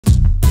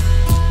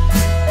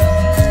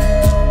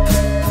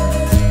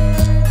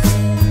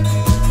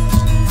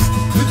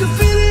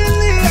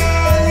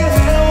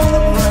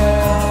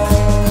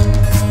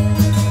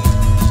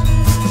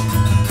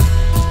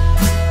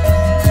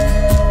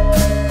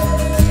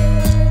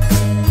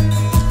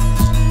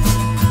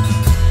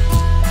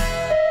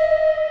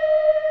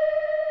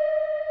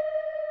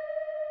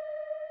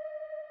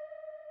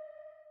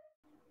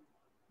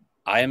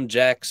I Am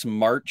Jack's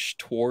March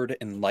Toward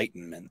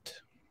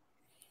Enlightenment.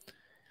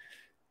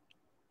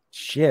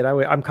 Shit,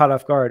 I'm caught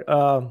off guard.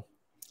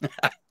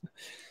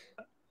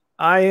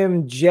 I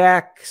Am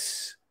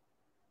Jack's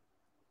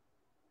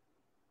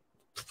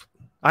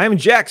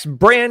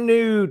brand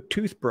new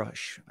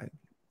toothbrush.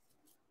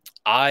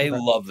 I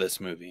love this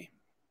movie.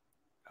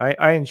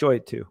 I enjoy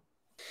it too.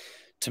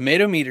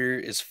 Tomato meter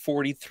is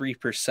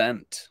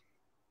 43%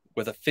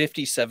 with a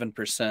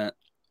 57%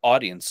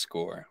 audience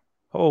score.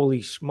 Holy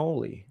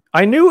schmoly.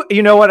 I knew,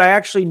 you know what? I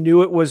actually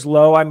knew it was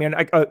low. I mean,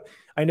 I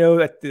know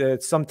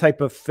at some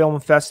type of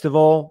film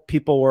festival,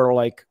 people were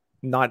like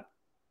not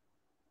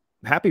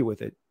happy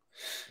with it.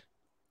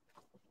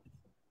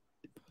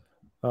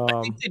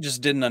 I think they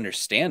just didn't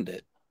understand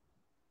it.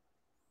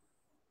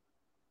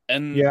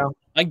 And yeah,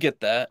 I get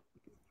that.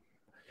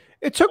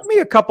 It took me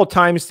a couple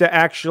times to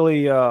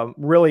actually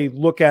really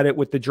look at it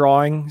with the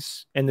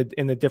drawings and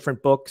in the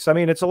different books. I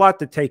mean, it's a lot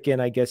to take in,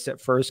 I guess,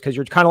 at first, because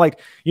you're kind of like,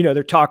 you know,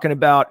 they're talking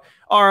about,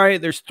 all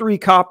right, there's 3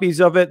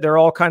 copies of it. They're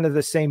all kind of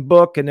the same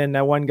book. And then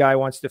that one guy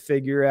wants to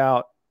figure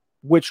out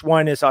which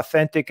one is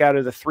authentic out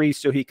of the 3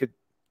 so he could,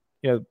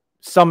 you know,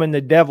 summon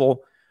the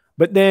devil.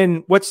 But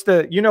then what's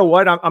the, you know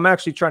what? I'm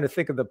actually trying to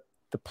think of the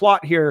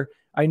plot here.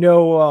 I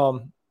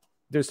know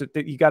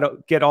you got to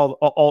get all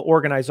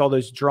organize all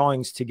those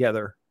drawings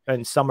together.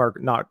 And some are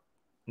not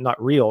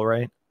real,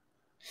 right?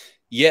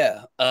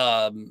 Yeah.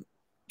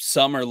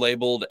 Some are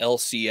labeled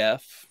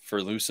LCF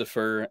for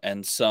Lucifer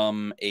and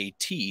some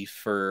AT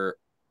for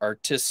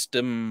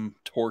Artistum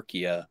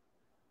Torquia.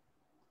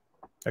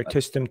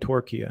 Artistum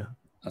Torquia.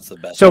 That's the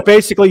best. So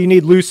basically you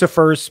need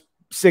Lucifer's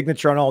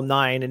signature on all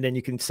 9 and then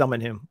you can summon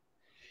him.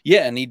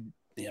 Yeah, and he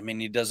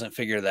doesn't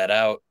figure that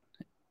out.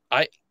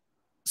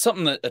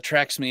 Something that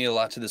attracts me a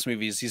lot to this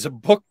movie is he's a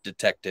book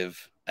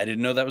detective. I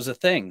didn't know that was a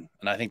thing,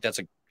 and I think that's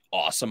a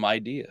awesome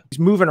idea. He's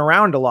moving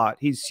around a lot.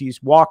 He's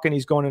walking,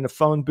 he's going into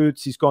phone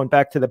booths, he's going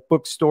back to the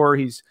bookstore,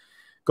 he's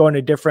going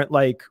to different,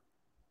 like,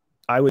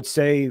 I would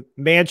say,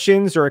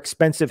 mansions or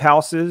expensive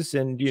houses,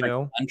 and you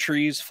know,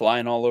 countries,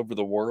 flying all over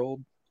the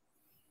world,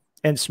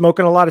 and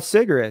smoking a lot of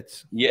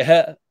cigarettes.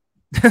 Yeah.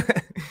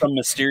 Some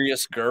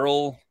mysterious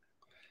girl,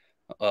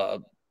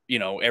 you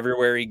know,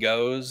 everywhere he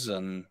goes,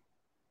 and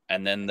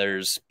then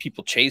there's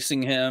people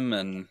chasing him.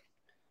 And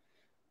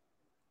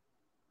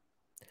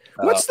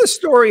what's the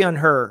story on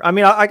her? I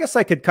mean, I guess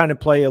I could kind of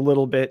play a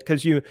little bit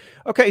because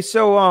okay,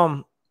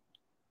 so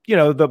you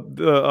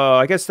know,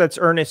 I guess that's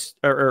Ernest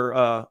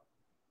Ernest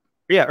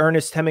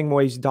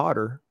Hemingway's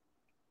daughter.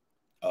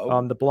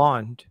 Oh. The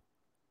blonde.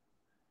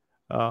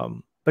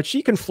 But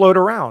she can float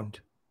around.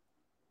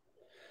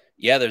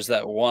 Yeah, there's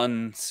that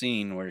one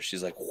scene where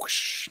she's like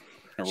whoosh.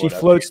 She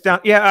floats down.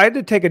 Yeah, I had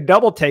to take a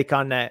double take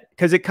on that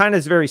because it kind of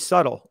is very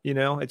subtle, you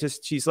know. It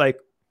just, she's like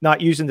not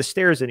using the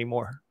stairs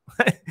anymore.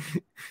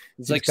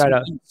 It's like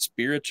a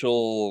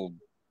spiritual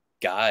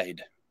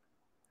guide.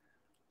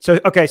 So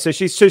okay, so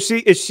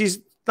she's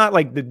not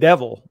like the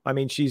devil. I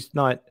mean, she's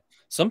not.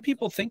 Some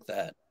people think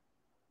that.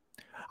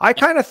 I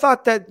kind of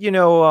thought that, you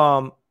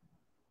know,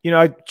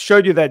 I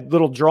showed you that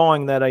little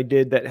drawing that I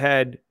did that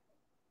had.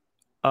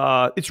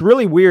 It's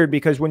really weird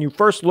because when you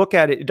first look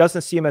at it, it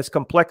doesn't seem as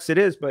complex it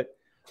is, but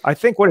I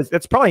think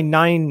that's probably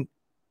 9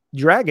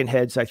 dragon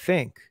heads, I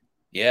think.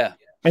 Yeah.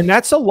 And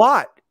that's a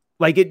lot.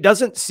 Like, it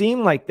doesn't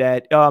seem like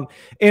that.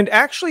 And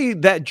actually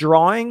that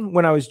drawing,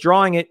 when I was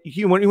drawing it,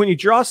 when you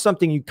draw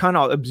something, you kind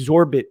of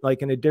absorb it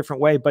like in a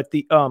different way. But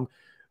the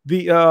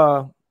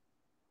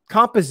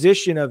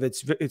composition of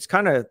it's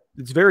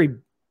very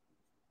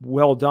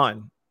well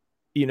done.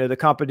 You know, the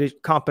composition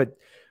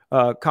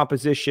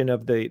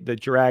of the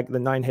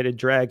 9-headed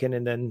dragon,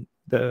 and then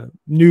the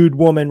nude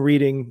woman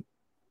reading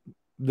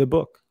the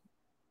book.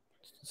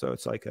 So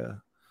it's like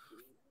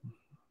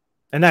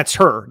and that's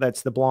her.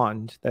 That's the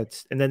blonde.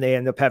 And then they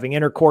end up having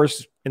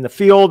intercourse in the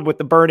field with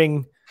the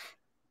burning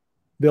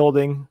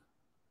building.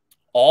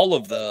 All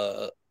of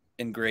the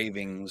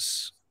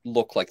engravings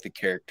look like the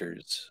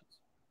characters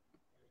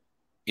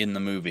in the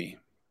movie.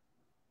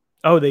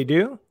 Oh, they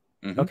do?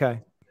 Mm-hmm. Okay.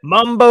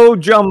 Mumbo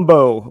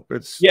jumbo.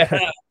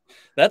 Yeah.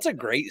 That's a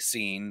great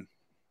scene.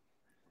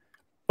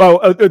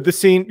 Oh, the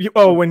scene.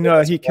 Oh, when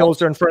he kills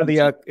her in front of the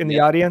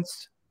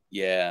audience.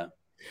 Yeah.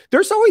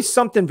 There's always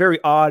something very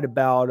odd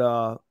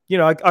about, you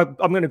know, I'm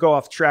going to go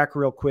off track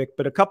real quick,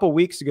 but a couple of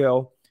weeks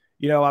ago,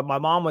 you know, my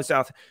mom was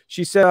out.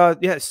 She said,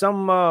 yeah,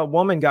 some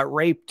woman got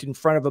raped in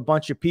front of a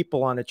bunch of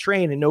people on a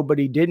train and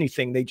nobody did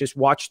anything. They just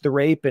watched the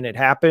rape and it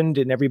happened.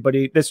 And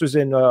this was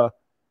in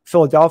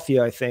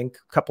Philadelphia, I think,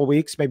 a couple of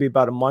weeks, maybe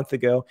about a month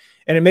ago.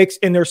 And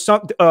there's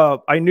some,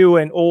 I knew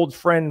an old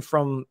friend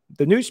from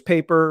the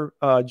newspaper,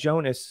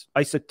 Jonas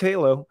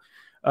Isotelo.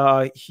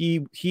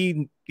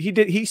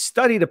 He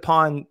studied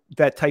upon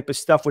that type of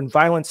stuff when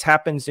violence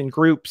happens in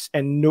groups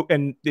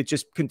and it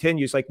just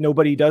continues, like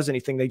nobody does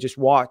anything. They just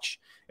watch.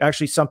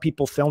 Actually, some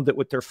people filmed it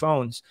with their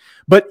phones,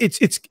 but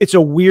it's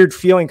a weird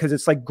feeling because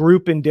it's like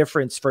group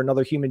indifference for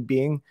another human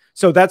being.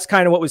 So that's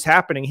kind of what was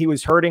happening. He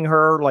was hurting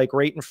her like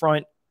right in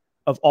front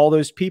of all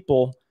those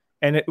people,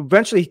 and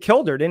eventually he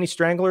killed her. Didn't he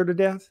strangle her to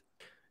death?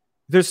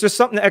 there's just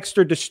something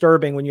extra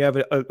disturbing when you have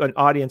an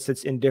audience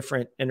that's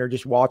indifferent and they're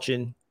just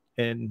watching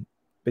and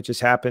it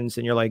just happens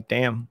and you're like,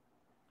 damn,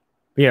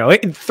 you know,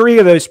 three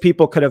of those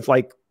people could have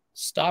like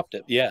stopped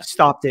it. Yeah.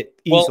 stopped it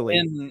Well, easily.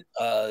 and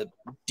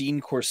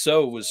Dean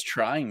Corso was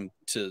trying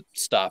to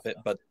stop it,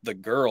 but the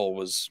girl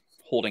was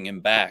holding him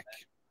back.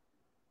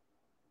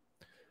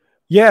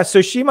 Yeah,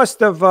 so she must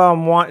have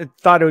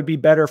thought it would be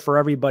better for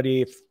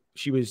everybody if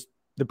she was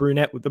the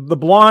brunette with the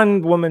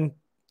blonde woman.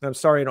 I'm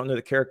sorry, I don't know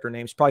the character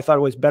names. Probably thought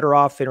it was better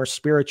off in her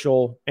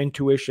spiritual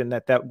intuition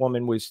that that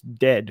woman was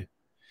dead.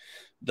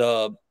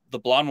 The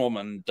blonde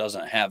woman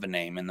doesn't have a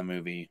name in the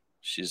movie.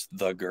 She's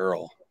the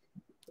girl.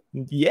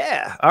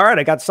 Yeah. All right,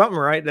 I got something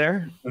right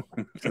there.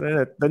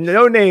 So the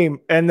no name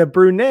and the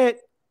brunette.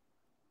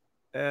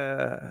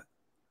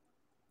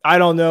 I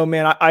don't know,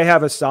 man. I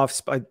have a soft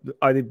spot.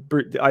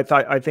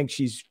 I think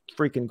she's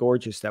freaking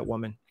gorgeous, that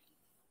woman,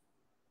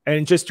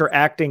 and just her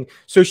acting.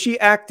 So she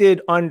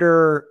acted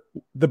under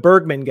the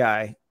Bergman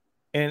guy,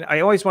 and I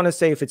always want to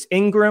say if it's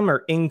Ingram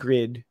or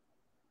Ingrid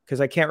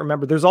because I can't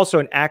remember. There's also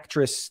an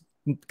actress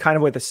kind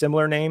of with a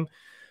similar name,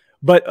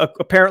 but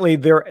apparently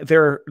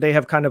they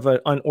have kind of an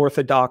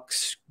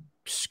unorthodox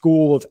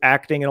school of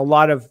acting, and a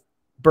lot of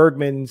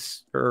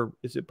Bergman's, or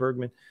is it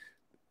Bergman?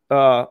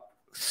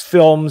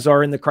 Films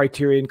are in the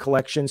Criterion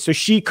Collection. So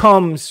she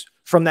comes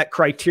from that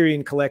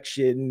Criterion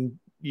Collection,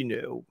 you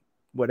know,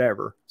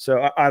 whatever.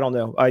 So I don't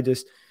know.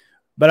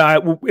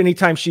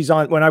 Anytime she's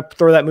on, when I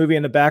throw that movie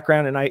in the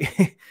background and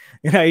I,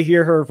 and I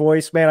hear her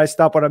voice, man, I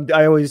stop what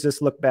I always just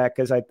look back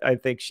because I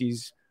think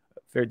she's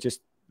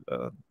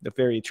a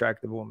very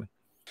attractive woman.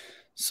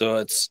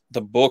 So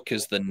the book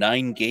is The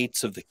Nine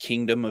Gates of the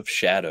Kingdom of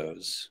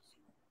Shadows.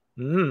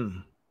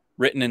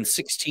 Written in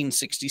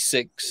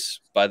 1666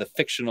 by the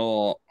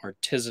fictional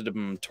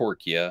Artizidum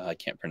Torquia. I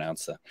can't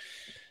pronounce that.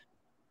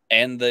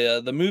 And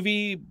the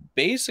movie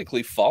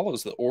basically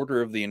follows the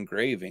order of the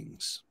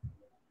engravings.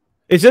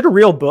 Is it a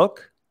real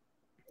book?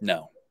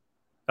 No.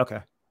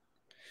 Okay.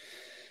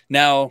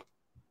 Now,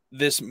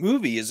 this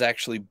movie is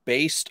actually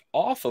based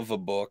off of a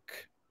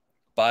book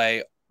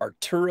by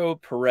Arturo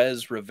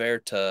Perez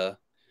Reverte.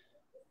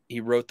 He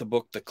wrote the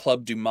book The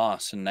Club du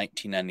Mas in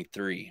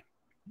 1993.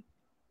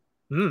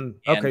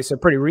 Okay, so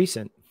pretty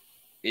recent.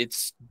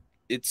 It's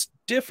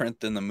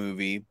different than the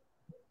movie,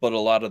 but a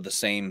lot of the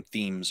same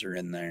themes are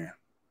in there.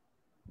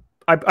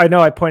 I know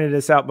I pointed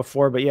this out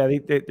before, but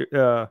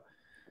yeah,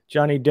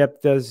 Johnny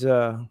Depp does.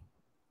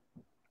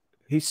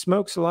 He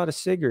smokes a lot of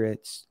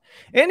cigarettes,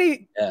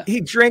 and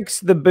he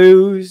drinks the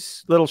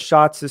booze, little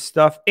shots of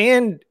stuff.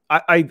 And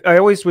I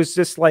always was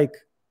just like,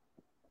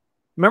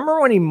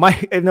 remember when he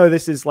might? I know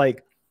this is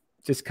like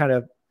just kind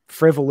of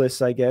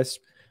frivolous, I guess.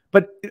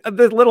 But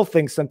the little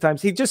things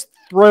sometimes he just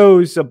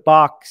throws a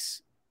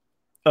box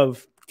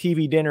of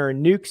TV dinner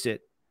and nukes it.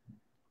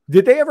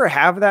 Did they ever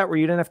have that where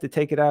you didn't have to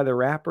take it out of the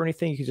wrap or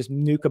anything? You could just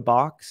nuke a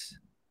box?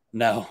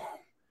 No.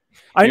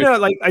 I know,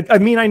 like I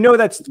mean, I know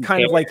that's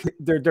kind of like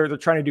they're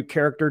trying to do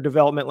character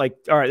development. Like,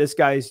 all right, this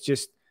guy's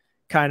just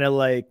kind of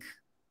like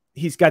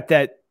he's got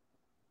that.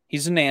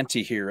 He's an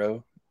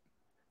anti-hero.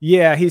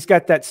 Yeah, he's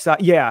got that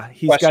side. Yeah,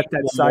 he's got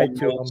that side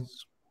to him.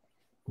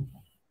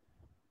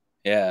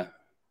 Yeah.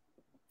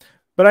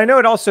 But I know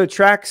it also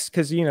tracks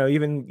because, you know,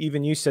 even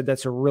you said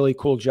that's a really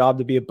cool job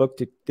to be a book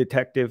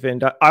detective.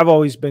 And I've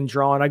always been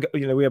drawn.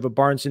 We have a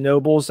Barnes and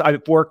Nobles.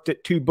 I've worked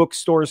at 2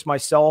 bookstores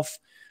myself.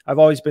 I've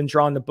always been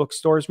drawn to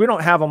bookstores. We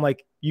don't have them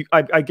like you.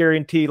 I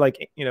guarantee,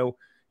 like, you know,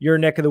 your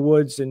neck of the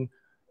woods and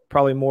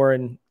probably more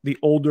in the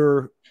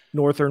older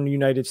northern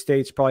United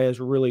States probably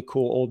has really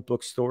cool old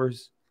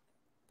bookstores.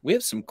 We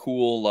have some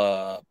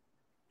cool,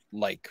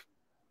 like,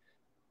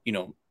 you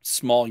know,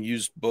 small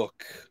used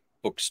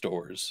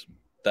bookstores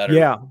that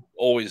are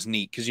always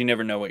neat because you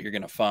never know what you're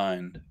going to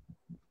find.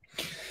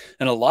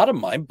 And a lot of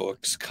my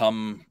books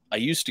I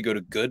used to go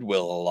to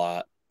Goodwill a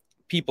lot.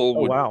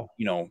 People would,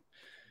 you know,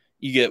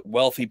 you get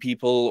wealthy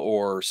people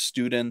or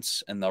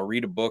students and they'll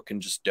read a book and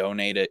just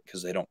donate it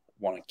because they don't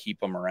want to keep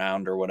them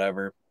around or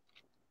whatever.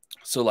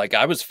 So like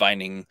I was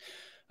finding,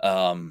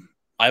 I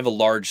have a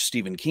large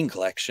Stephen King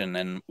collection,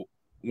 and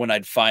when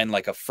I'd find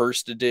like a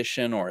first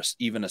edition or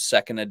even a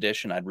second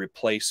edition, I'd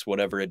replace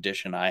whatever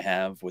edition I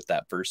have with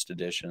that first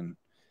edition.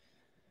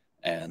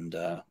 And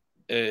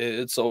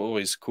it's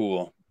always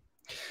cool.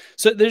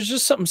 So there's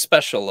just something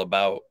special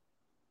about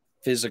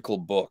physical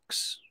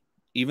books,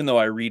 even though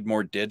I read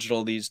more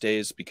digital these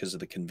days because of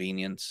the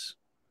convenience.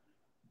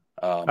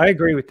 I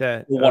agree with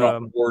that. I want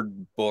to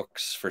hoard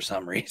books for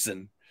some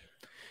reason.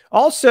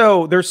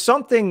 Also, there's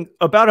something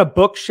about a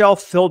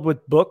bookshelf filled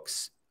with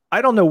books.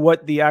 I don't know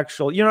what the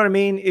actual, you know what I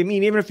mean? I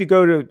mean, even if you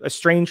go to a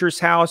stranger's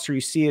house or you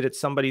see it at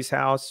somebody's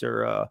house,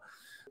 or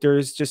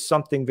there's just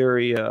something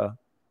very, I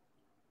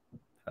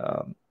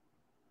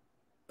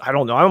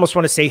don't know. I almost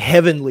want to say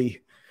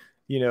heavenly,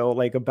 you know,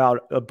 like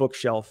about a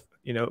bookshelf,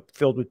 you know,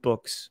 filled with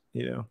books,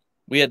 you know.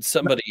 We had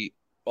somebody,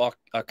 I'll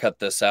cut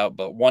this out,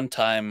 but one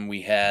time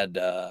we had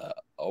a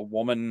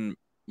woman,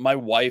 my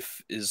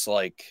wife is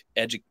like,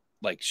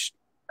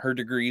 her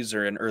degrees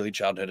are in early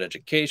childhood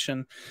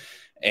education.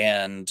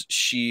 and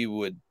she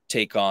would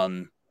take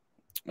on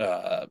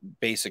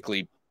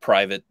basically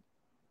private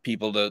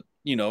people to,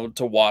 you know,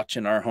 to watch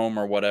in our home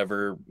or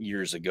whatever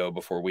years ago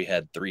before we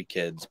had 3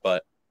 kids.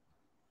 But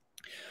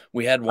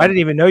we had I one, didn't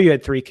even know you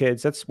had 3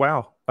 kids. That's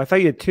wow. I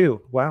thought you had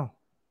 2. Wow.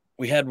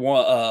 we had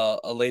one,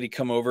 a lady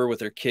come over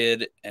with her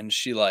kid, and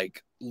she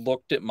like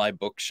looked at my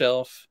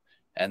bookshelf,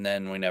 and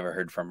then we never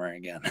heard from her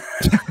again.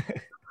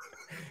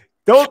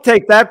 Don't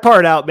take that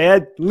part out,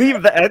 man.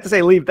 Leave that. I have to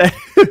say, leave that.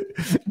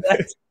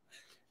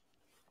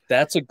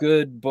 That's a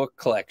good book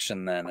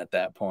collection then at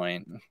that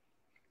point.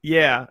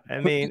 Yeah, I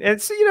mean,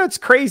 it's it's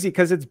crazy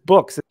because it's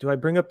books. Do I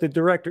bring up the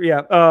director?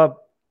 Yeah. Yeah.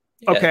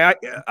 Okay,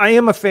 I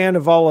am a fan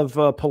of all of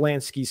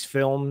Polanski's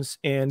films,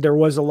 and there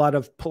was a lot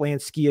of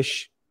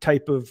Polanski-ish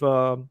type of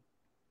the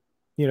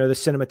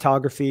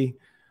cinematography.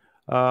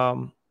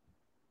 I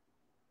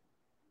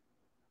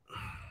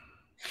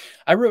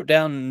wrote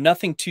down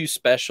nothing too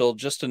special,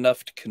 just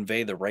enough to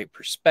convey the right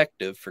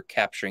perspective for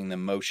capturing the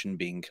emotion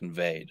being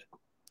conveyed.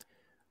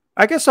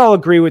 I guess I'll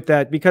agree with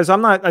that because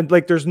I'm not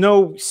like there's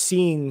no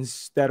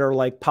scenes that are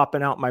like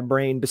popping out my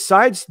brain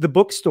besides the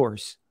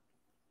bookstores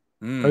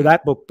or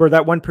that book or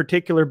that one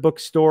particular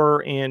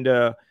bookstore and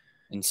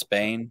in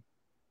Spain.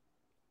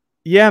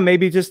 Yeah,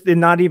 maybe just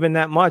not even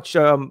that much.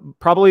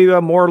 Probably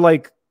more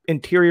like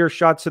interior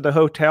shots of the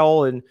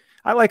hotel, and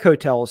I like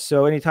hotels,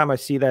 so anytime I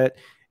see that,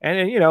 and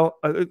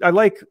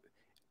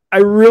I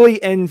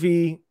really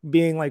envy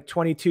being like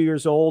 22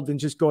 years old and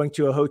just going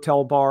to a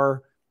hotel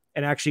bar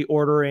and actually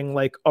ordering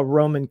like a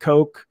rum and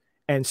Coke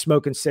and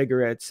smoking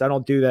cigarettes. I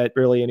don't do that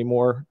really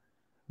anymore,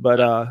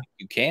 but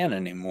you can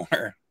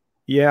anymore.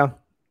 Yeah,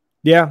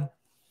 yeah.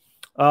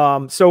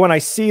 So when I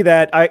see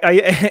that, I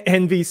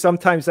envy.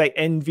 Sometimes I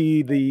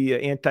envy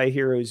the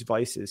anti-heroes'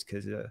 vices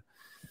because,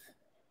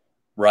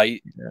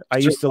 right. I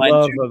used to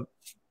love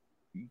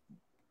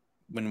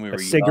when we a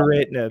were young,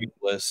 cigarette and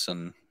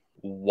and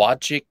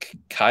Wojciech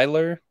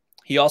Kyler.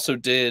 He also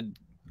did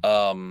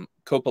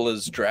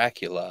Coppola's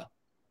Dracula.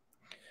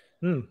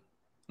 Hmm. And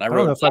I don't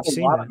know wrote if I've a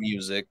seen lot that. of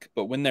music,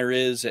 but when there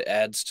is, it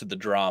adds to the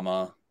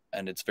drama,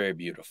 and it's very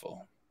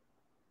beautiful.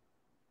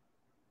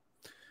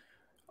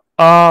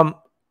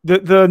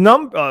 The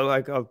number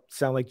like I'll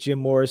sound like Jim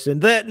Morrison.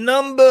 The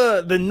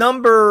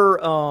number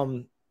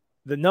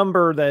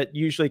that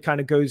usually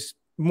kind of goes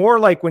more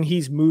like when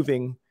he's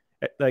moving,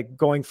 like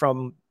going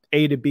from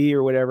A to B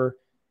or whatever.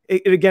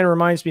 It again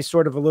reminds me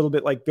sort of a little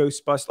bit like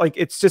Ghostbusters. Like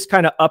it's just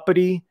kind of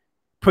uppity,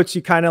 puts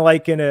you kind of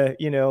like in a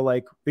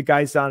like the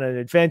guy's on an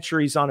adventure,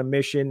 he's on a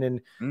mission,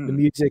 and the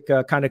music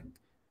kind of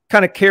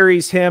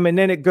carries him, and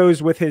then it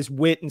goes with his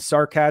wit and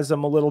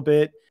sarcasm a little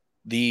bit.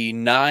 The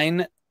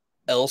 9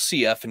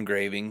 LCF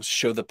engravings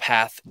show the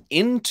path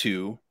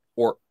into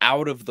or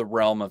out of the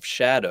realm of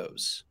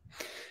shadows.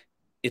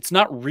 It's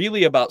not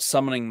really about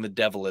summoning the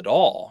devil at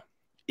all.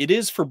 It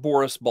is for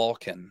Boris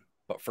Balkan,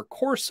 but for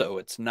Corso,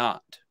 it's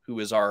not, who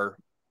is our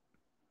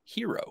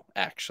hero,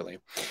 actually.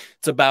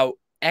 It's about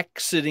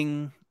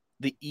exiting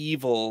the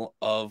evil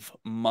of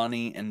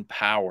money and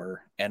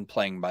power and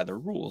playing by the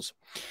rules.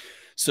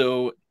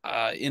 So,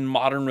 in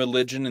modern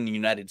religion in the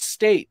United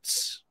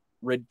States,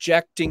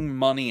 rejecting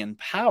money and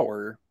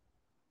power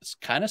is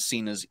kind of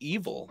seen as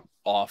evil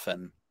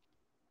often.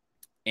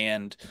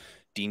 And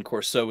Dean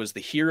Corso is the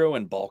hero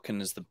and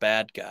Balkan is the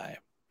bad guy.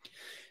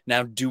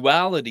 Now,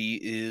 duality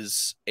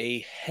is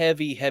a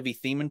heavy, heavy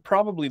theme and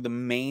probably the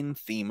main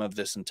theme of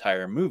this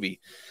entire movie.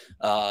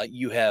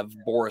 You have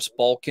Boris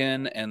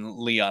Balkan and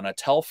Liana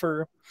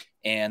Telfer,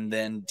 and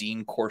then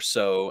Dean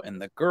Corso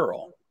and the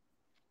girl.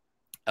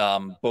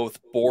 Both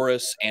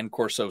Boris and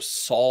Corso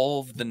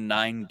solve the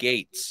 9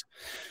 gates,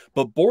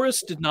 but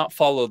Boris did not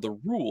follow the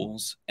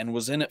rules and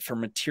was in it for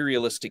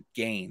materialistic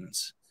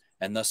gains,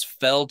 and thus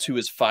fell to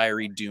his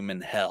fiery doom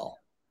in hell.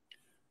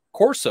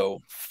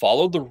 Corso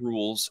followed the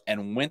rules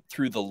and went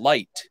through the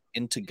light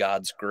into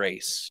God's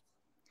grace.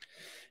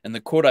 And the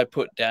quote I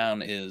put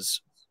down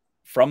is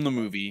from the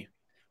movie,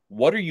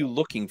 "What are you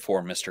looking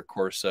for, Mr.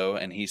 Corso?"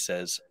 And he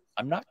says,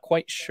 "I'm not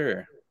quite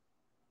sure."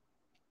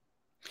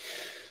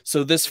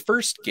 So this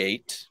first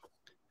gate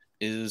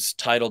is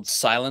titled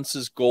Silence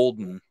is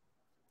Golden.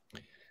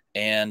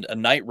 And a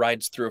knight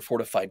rides through a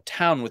fortified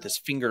town with his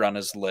finger on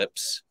his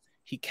lips.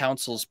 He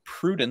counsels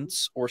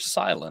prudence or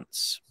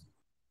silence.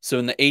 So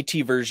in the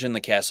AT version,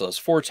 the castle has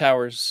 4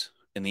 towers.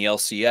 In the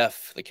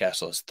LCF, the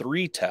castle has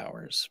 3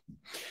 towers.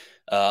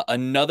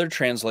 Another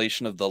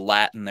translation of the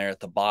Latin there at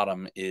the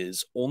bottom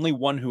is only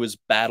one who has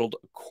battled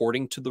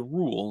according to the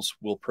rules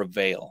will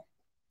prevail.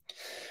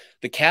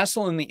 The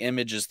castle in the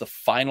image is the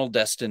final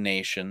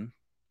destination,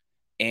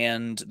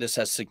 and this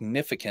has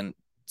significance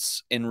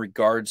in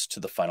regards to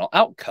the final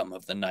outcome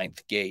of the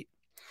 9th gate.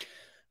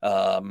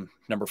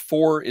 Number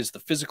 4 is the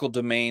physical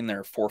domain. There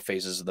are 4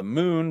 phases of the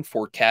moon,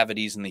 4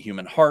 cavities in the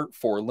human heart,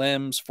 4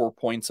 limbs, 4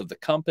 points of the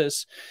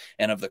compass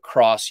and of the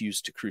cross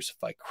used to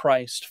crucify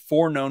Christ,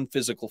 4 known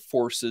physical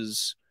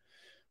forces,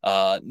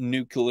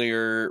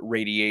 nuclear,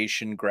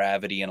 radiation,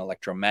 gravity, and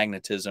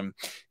electromagnetism.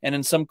 And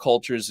in some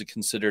cultures, it's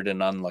considered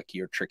an unlucky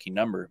or tricky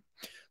number.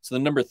 So the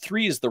number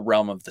 3 is the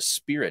realm of the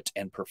spirit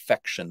and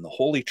perfection, the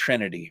Holy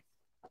Trinity: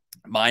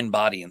 mind,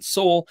 body, and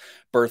soul,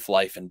 birth,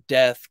 life, and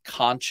death,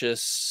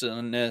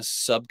 consciousness,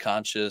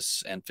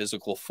 subconscious, and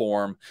physical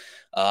form.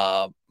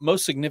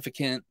 Most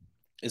significant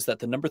is that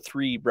the number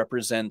 3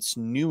 represents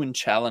new and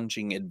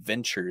challenging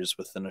adventures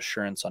with an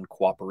assurance on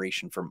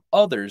cooperation from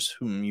others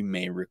whom you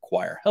may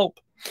require help.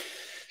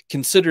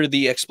 Consider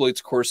the exploits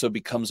Corso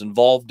becomes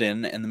involved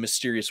in and the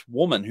mysterious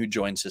woman who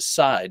joins his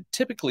side.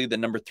 Typically, the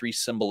number 3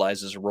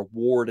 symbolizes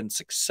reward and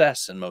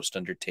success in most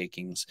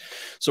undertakings.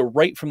 So,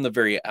 right from the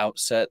very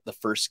outset, the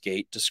first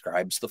gate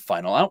describes the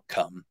final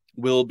outcome.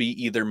 Will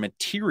be either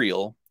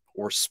material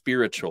or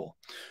spiritual,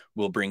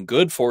 will bring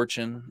good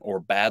fortune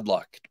or bad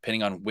luck,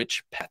 depending on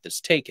which path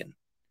is taken.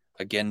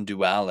 Again,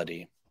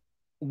 duality.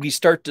 We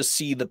start to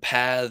see the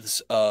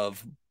paths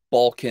of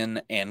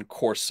Balkan and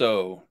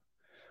Corso.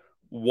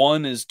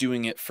 One is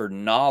doing it for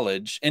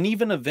knowledge, and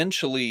even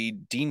eventually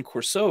Dean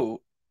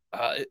Corso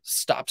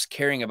stops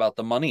caring about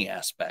the money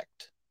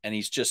aspect, and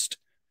he's just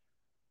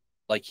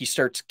like, he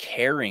starts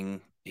caring.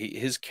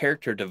 His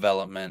character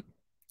development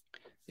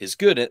is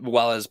good,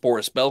 while as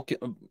Boris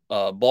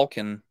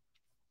Balkan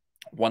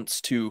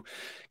wants to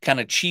kind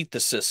of cheat the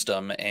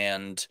system,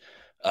 and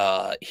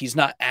he's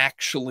not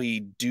actually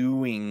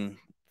doing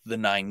the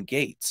 9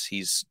 gates.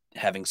 He's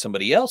having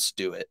somebody else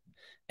do it,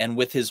 and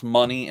with his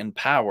money and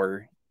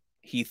power,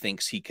 he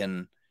thinks he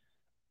can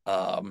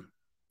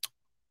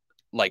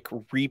like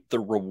reap the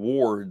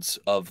rewards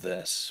of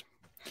this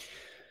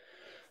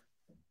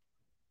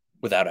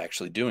without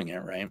actually doing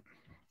it, right?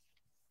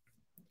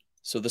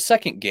 So the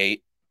second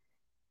gate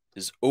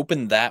is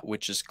open that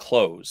which is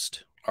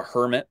closed. A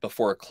hermit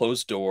before a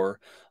closed door,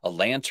 a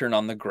lantern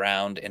on the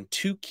ground, and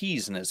 2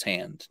 keys in his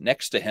hand.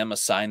 Next to him, a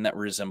sign that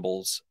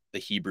resembles the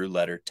Hebrew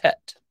letter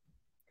Tet.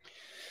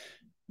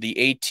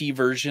 The AT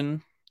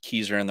version,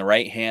 keys are in the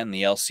right hand.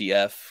 The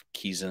LCF,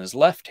 keys in his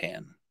left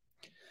hand.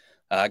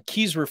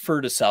 Keys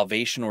refer to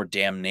salvation or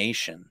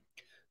damnation.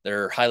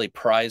 They're highly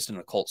prized in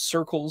occult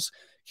circles.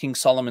 King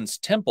Solomon's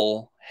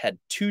temple had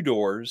 2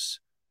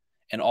 doors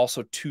and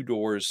also 2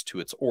 doors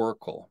to its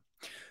oracle.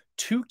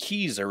 2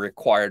 keys are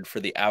required for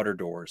the outer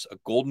doors, a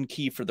golden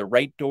key for the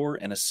right door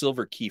and a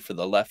silver key for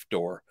the left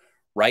door,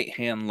 right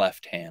hand,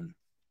 left hand.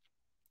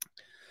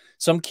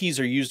 Some keys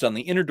are used on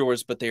the inner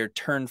doors, but they are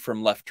turned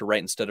from left to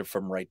right instead of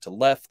from right to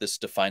left. This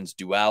defines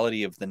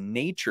duality of the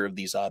nature of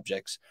these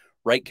objects.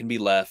 Right can be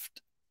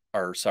left,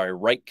 or sorry,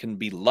 right can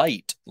be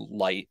light,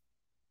 light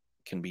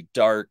can be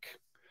dark,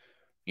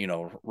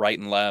 right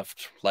and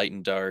left, light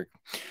and dark.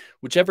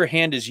 Whichever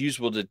hand is used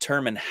will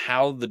determine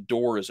how the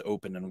door is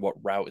opened and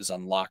what route is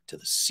unlocked to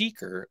the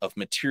seeker of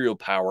material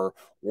power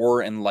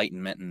or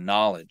enlightenment and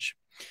knowledge.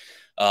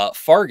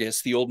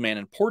 Fargus, the old man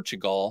in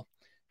Portugal,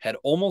 had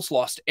almost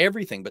lost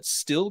everything, but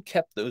still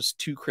kept those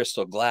 2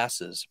 crystal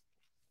glasses.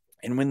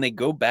 And when they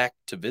go back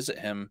to visit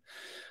him,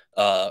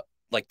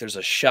 like there's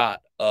a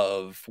shot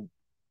of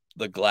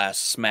the glass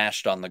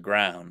smashed on the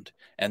ground,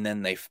 and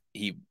then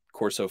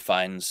Corso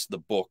finds the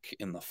book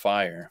in the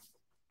fire.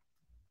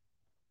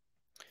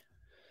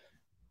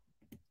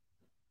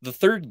 The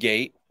third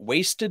gate,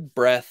 wasted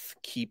breath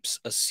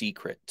keeps a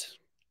secret.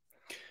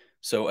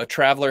 So a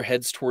traveler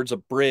heads towards a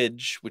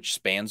bridge which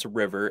spans a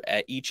river.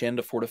 At each end,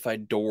 a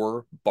fortified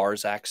door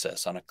bars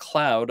access. On a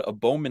cloud, a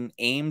bowman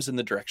aims in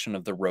the direction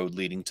of the road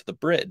leading to the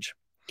bridge.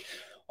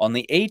 On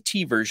the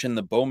AT version,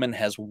 the bowman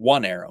has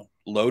 1 arrow,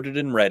 loaded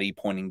and ready,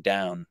 pointing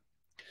down.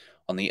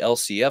 On the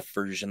LCF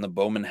version, the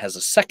bowman has a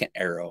 2nd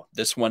arrow,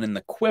 this one in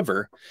the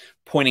quiver,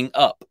 pointing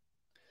up.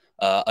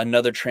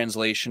 Another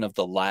translation of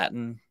the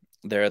Latin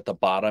there at the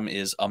bottom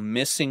is a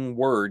missing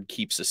word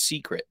keeps a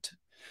secret.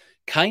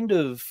 Kind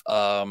of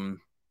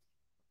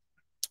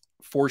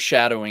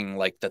foreshadowing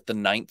like that the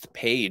 9th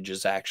page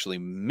is actually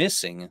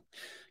missing,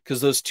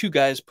 because those 2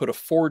 guys put a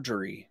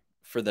forgery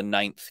for the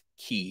 9th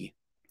key.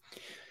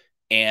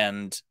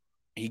 And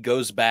he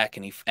goes back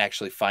and he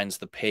actually finds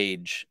the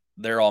page.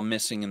 They're all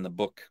missing in the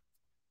book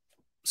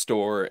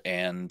store,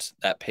 and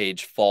that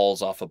page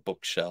falls off a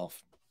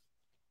bookshelf.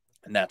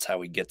 And that's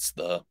how he gets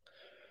the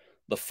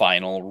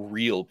final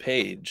real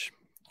page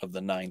of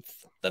the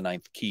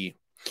ninth key.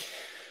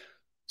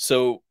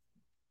 So,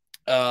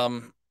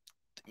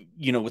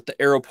 with the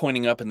arrow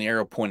pointing up and the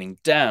arrow pointing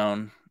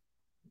down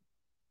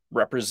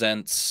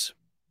represents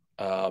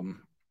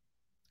kind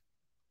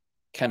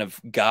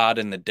of God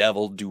and the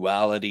devil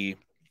duality.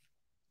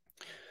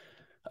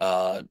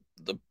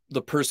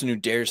 The person who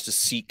dares to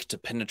seek to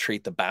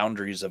penetrate the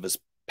boundaries of his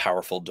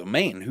powerful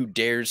domain, who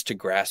dares to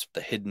grasp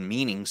the hidden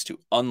meanings to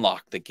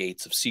unlock the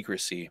gates of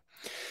secrecy.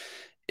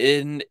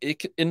 And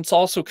it's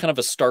also kind of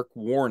a stark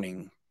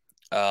warning.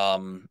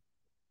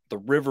 The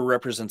river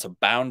represents a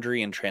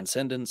boundary and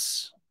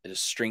transcendence. It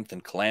is strength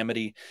and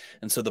calamity.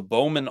 And so the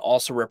bowman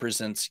also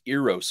represents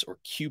Eros, or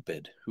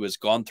Cupid, who has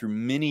gone through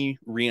many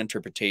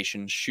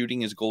reinterpretations,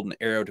 shooting his golden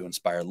arrow to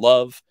inspire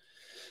love.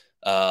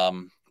 But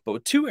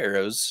with 2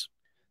 arrows,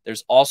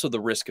 there's also the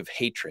risk of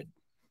hatred.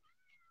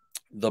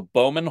 The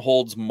bowman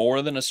holds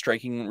more than a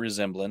striking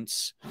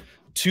resemblance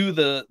to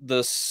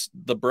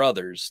the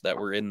brothers that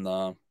were in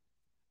the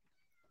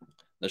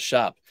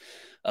shop.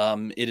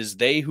 It is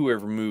they who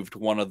have removed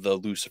one of the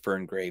Lucifer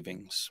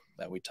engravings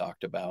that we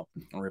talked about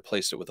and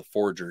replaced it with a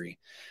forgery.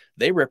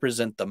 They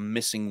represent the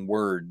missing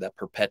word that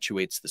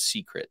perpetuates the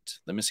secret,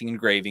 the missing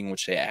engraving,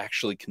 which they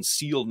actually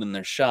concealed in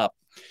their shop.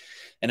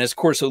 And as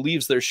Corso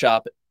leaves their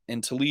shop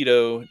in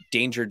Toledo,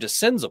 danger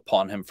descends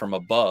upon him from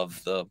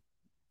above. The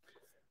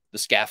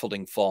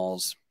scaffolding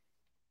falls,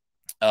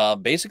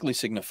 basically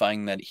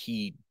signifying that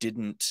he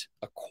didn't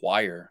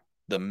acquire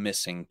the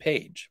missing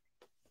page.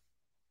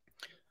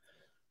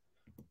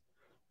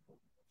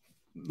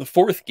 The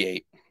fourth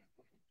gate.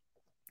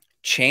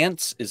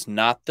 Chance is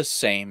not the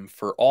same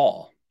for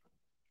all.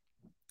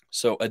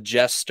 So a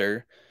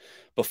jester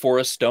before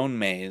a stone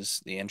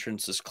maze, the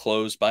entrance is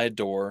closed by a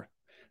door.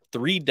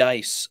 3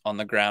 dice on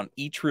the ground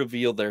each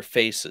reveal their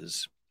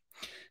faces.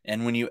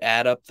 And when you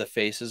add up the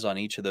faces on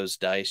each of those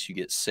dice, you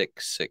get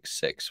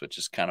 666, which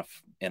is kind of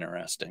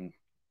interesting.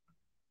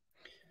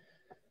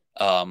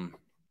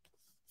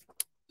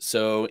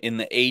 So in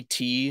the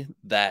AT,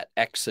 that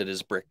exit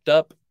is bricked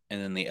up,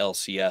 and in the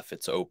LCF,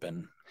 it's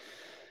open.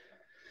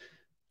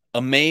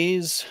 A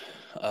maze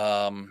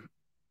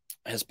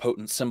has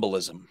potent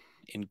symbolism.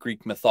 In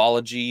Greek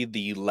mythology,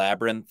 the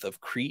labyrinth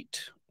of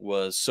Crete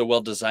was so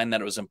well designed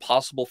that it was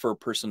impossible for a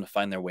person to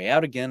find their way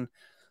out again,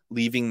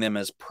 leaving them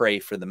as prey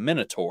for the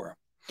Minotaur.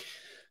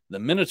 The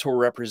Minotaur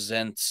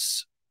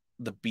represents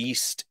the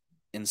beast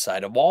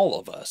inside of all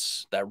of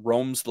us that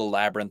roams the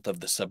labyrinth of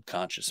the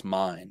subconscious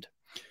mind.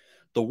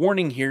 The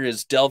warning here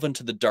is delve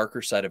into the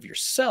darker side of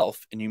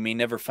yourself, and you may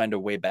never find a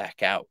way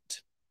back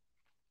out.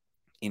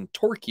 In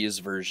Torquia's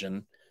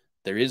version,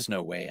 there is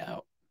no way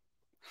out.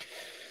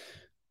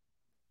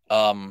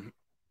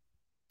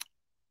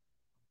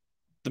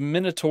 The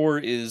Minotaur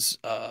is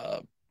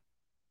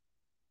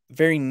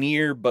very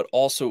near, but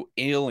also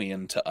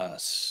alien to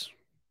us.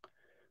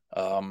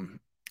 The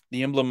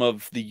emblem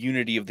of the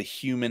unity of the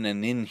human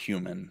and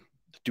inhuman,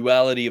 the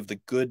duality of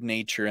the good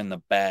nature and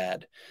the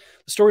bad.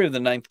 The story of the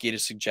ninth gate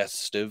is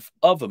suggestive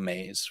of a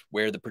maze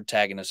where the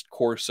protagonist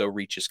Corso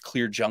reaches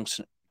clear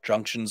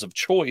junctions of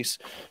choice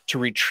to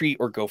retreat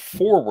or go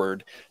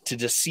forward, to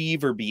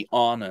deceive or be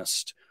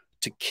honest,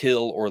 to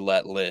kill or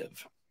let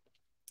live.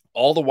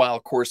 All the while,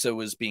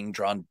 Corso is being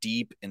drawn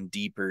deep and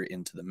deeper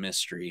into the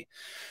mystery.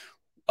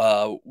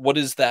 What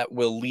is that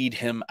will lead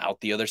him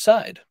out the other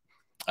side?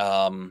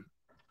 The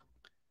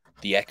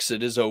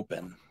exit is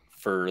open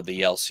for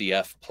the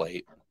LCF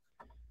plate.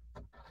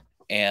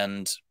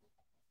 And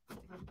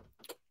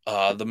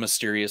the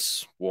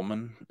mysterious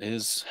woman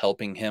is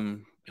helping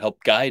him,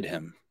 help guide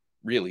him,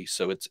 really.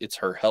 So it's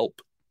her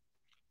help.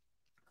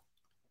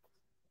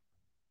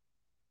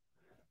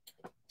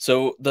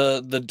 So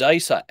the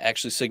dice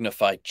actually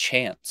signify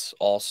chance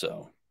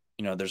also.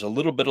 You know, there's a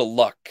little bit of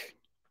luck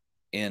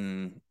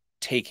in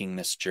taking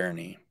this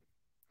journey.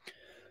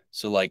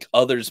 So like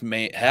others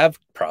may have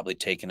probably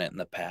taken it in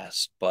the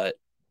past, but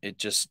it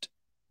just,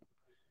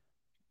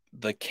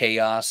 the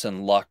chaos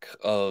and luck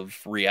of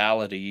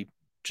reality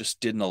just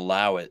didn't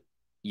allow it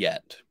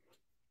yet.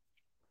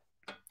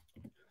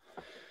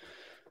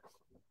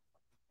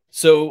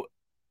 So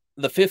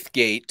the fifth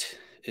gate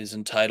is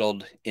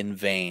entitled In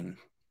Vain.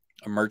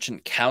 A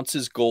merchant counts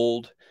his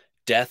gold.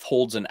 Death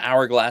holds an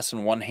hourglass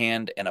in one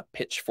hand and a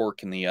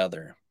pitchfork in the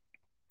other.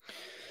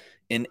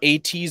 In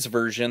AT's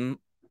version,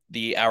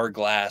 the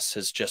hourglass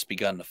has just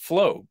begun to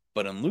flow,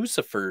 but in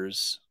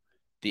Lucifer's,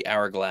 the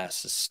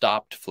hourglass has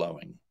stopped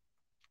flowing.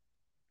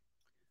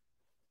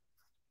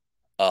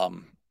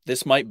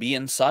 This might be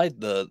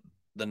inside the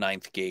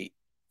ninth gate.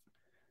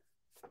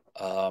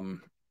 The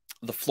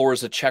floor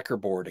is a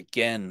checkerboard.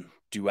 Again,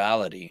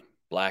 duality,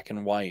 black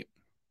and white.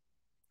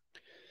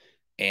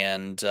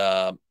 And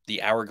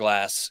the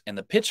hourglass and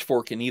the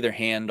pitchfork in either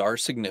hand are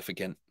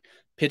significant.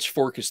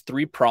 Pitchfork is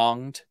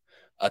 3-pronged,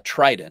 a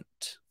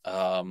trident,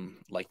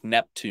 like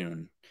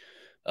Neptune,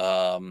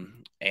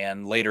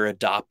 and later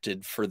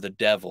adopted for the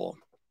devil.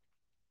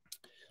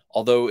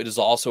 Although it is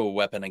also a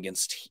weapon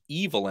against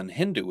evil in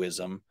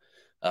Hinduism,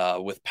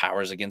 with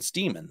powers against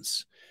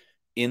demons.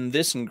 In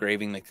this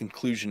engraving, the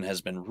conclusion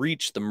has been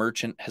reached. The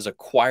merchant has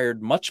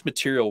acquired much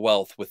material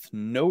wealth with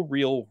no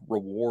real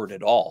reward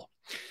at all.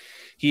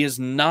 He has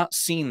not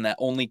seen that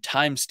only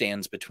time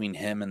stands between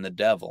him and the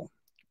devil,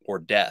 or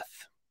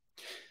death.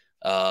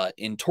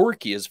 In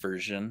Torquia's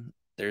version,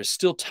 there is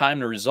still time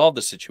to resolve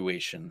the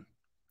situation,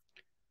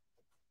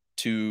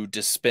 to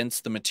dispense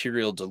the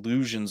material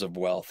delusions of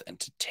wealth, and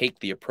to take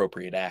the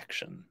appropriate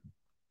action.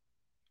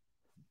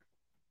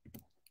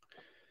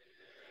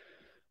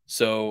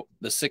 So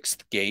the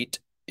sixth gate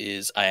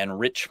is I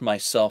enrich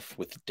myself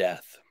with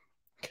death.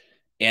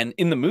 And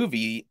in the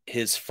movie,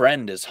 his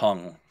friend is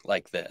hung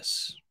like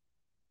this.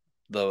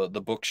 The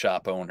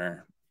bookshop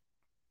owner,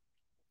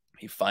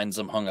 he finds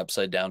them hung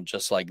upside down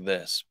just like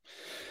this.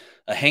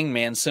 A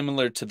hangman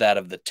similar to that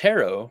of the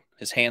tarot,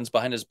 his hands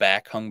behind his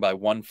back, hung by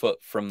 1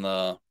 foot from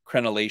the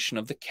crenellation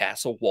of the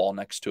castle wall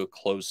next to a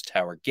closed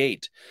tower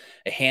gate.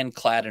 A hand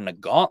clad in a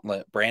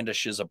gauntlet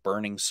brandishes a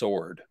burning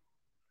sword.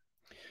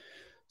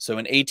 So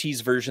in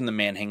AT's version, the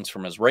man hangs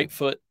from his right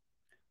foot.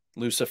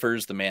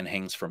 Lucifer's, the man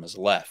hangs from his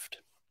left.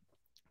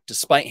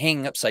 Despite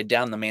hanging upside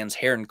down, the man's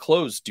hair and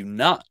clothes do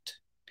not.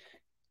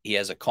 He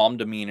has a calm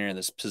demeanor, and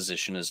this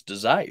position is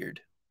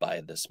desired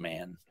by this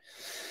man.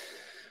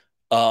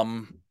 A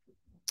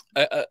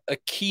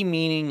key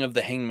meaning of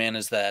the hangman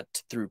is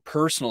that through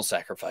personal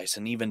sacrifice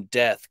and even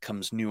death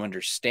comes new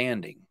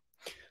understanding.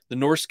 The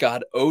Norse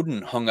god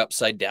Odin hung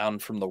upside down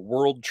from the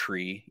world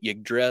tree,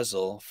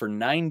 Yggdrasil, for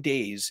 9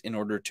 days in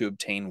order to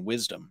obtain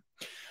wisdom.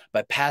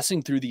 By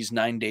passing through these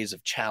 9 days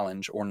of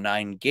challenge, or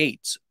 9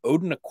 gates,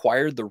 Odin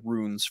acquired the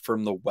runes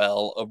from the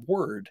Well of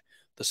Word,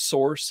 the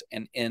source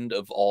and end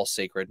of all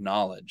sacred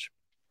knowledge.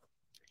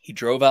 He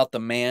drove out the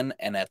man,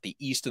 and at the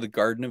east of the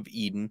Garden of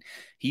Eden,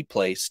 he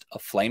placed a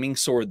flaming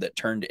sword that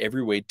turned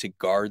every way to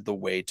guard the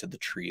way to the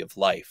tree of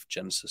life,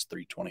 Genesis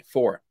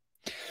 3:24.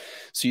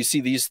 So you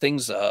see, these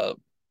things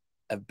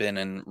have been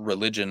in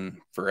religion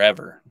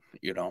forever,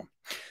 you know.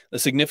 The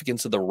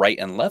significance of the right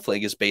and left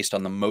leg is based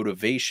on the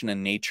motivation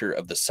and nature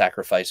of the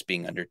sacrifice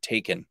being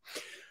undertaken.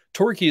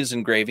 Torquay's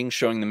engraving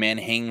showing the man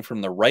hanging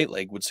from the right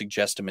leg would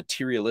suggest a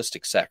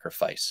materialistic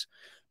sacrifice,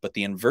 but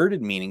the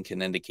inverted meaning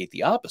can indicate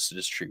the opposite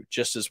is true,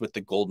 just as with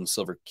the gold and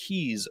silver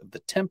keys of the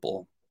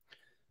temple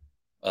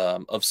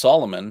of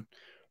Solomon,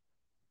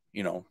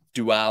 you know,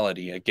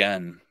 duality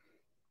again.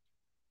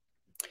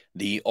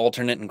 The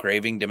alternate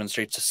engraving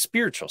demonstrates a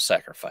spiritual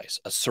sacrifice,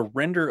 a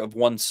surrender of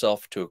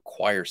oneself to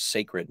acquire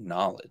sacred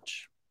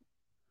knowledge,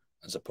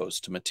 as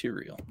opposed to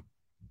material.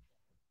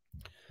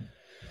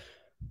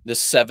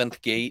 This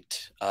seventh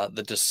gate,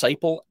 the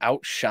disciple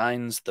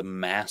outshines the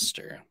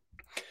master.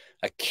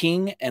 A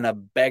king and a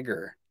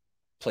beggar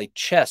play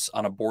chess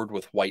on a board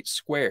with white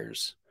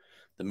squares.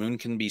 The moon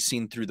can be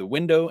seen through the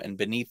window, and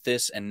beneath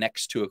this and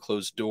next to a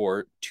closed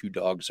door, 2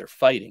 dogs are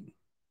fighting.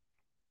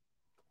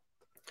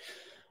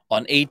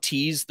 On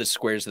ATs, the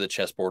squares of the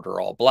chessboard are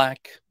all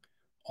black.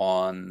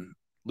 On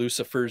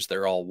Lucifer's,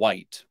 they're all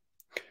white.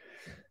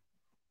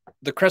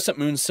 The crescent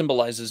moon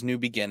symbolizes new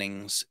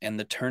beginnings and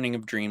the turning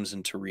of dreams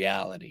into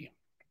reality.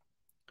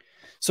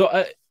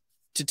 So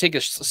to take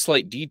a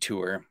slight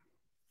detour,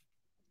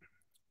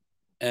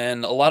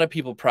 and a lot of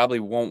people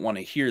probably won't want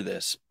to hear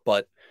this,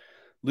 but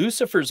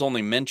Lucifer's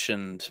only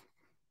mentioned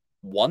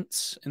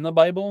once in the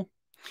Bible,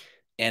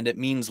 and it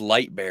means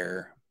light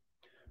bearer.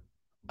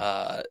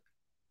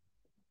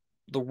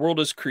 The world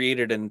has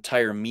created an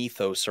entire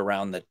mythos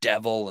around the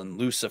devil and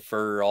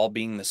Lucifer all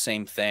being the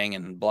same thing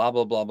and blah,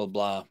 blah, blah, blah,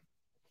 blah.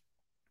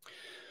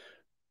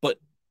 But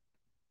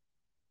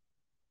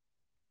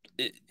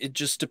it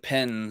just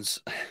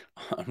depends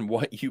on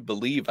what you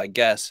believe, I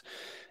guess.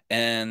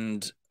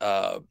 And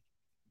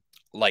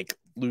like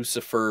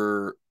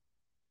Lucifer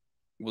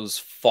was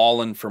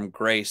fallen from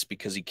grace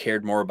because he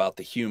cared more about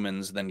the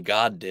humans than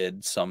God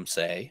did, some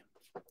say,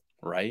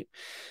 right?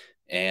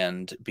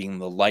 And being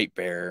the light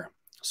bearer.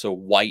 So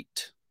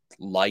white,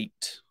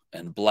 light,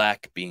 and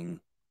black being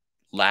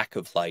lack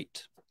of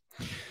light.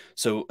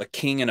 So a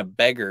king and a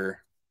beggar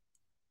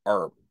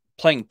are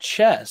playing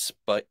chess,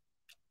 but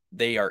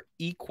they are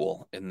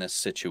equal in this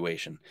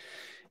situation.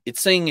 It's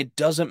saying it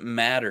doesn't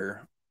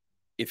matter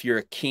if you're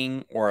a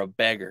king or a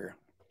beggar,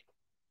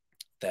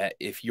 that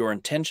if your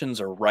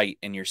intentions are right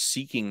and you're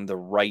seeking the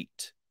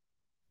right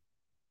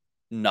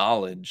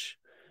knowledge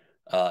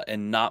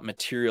and not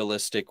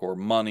materialistic or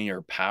money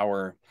or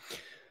power,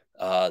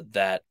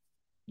 that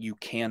you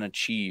can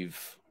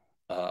achieve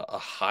a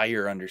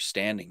higher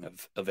understanding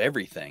of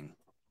everything.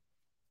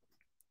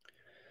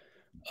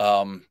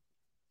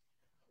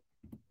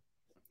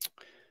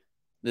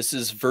 This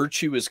is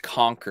virtue is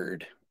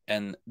conquered,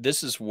 and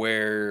this is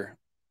where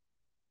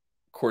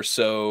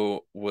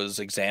Corso was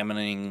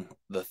examining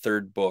the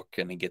third book,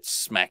 and he gets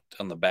smacked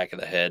on the back of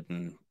the head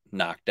and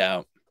knocked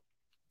out.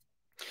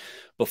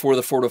 Before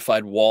the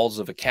fortified walls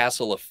of a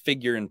castle, a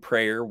figure in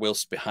prayer,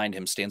 whilst behind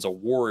him stands a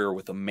warrior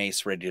with a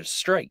mace ready to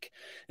strike.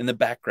 In the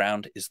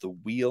background is the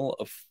Wheel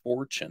of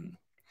Fortune.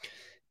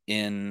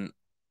 In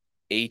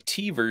AT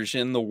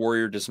version, the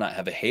warrior does not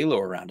have a halo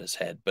around his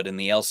head, but in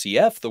the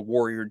LCF, the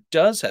warrior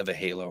does have a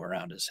halo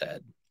around his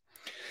head.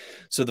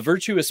 So the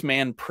virtuous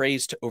man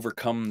prays to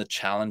overcome the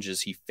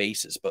challenges he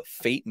faces, but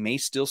fate may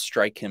still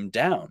strike him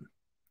down.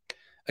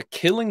 A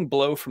killing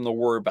blow from the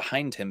warrior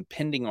behind him,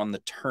 pending on the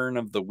turn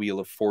of the Wheel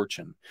of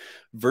Fortune.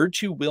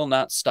 Virtue will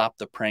not stop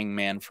the praying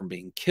man from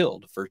being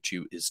killed.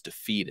 Virtue is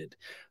defeated.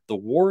 The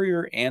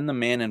warrior and the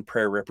man in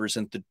prayer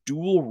represent the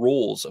dual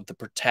roles of the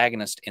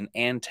protagonist and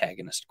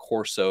antagonist,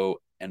 Corso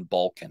and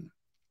Balkan.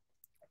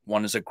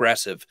 One is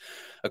aggressive,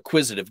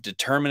 acquisitive,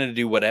 determined to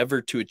do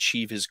whatever to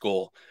achieve his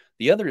goal.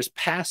 The other is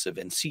passive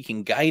and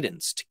seeking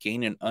guidance to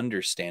gain an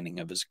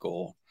understanding of his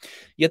goal.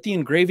 Yet the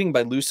engraving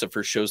by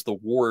Lucifer shows the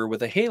warrior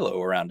with a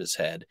halo around his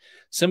head,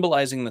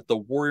 symbolizing that the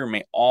warrior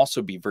may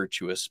also be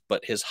virtuous,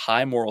 but his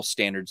high moral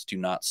standards do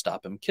not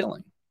stop him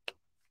killing.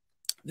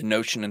 The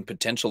notion and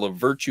potential of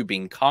virtue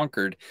being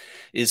conquered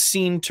is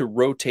seen to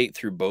rotate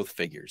through both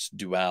figures,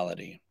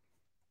 duality.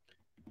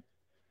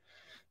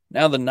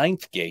 Now the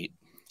ninth gate.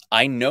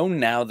 I know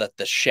now that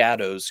the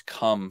shadows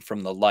come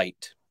from the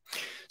light.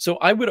 So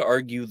I would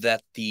argue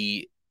that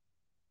the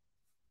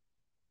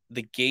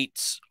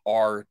gates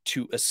are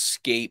to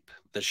escape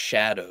the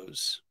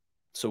shadows.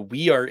 So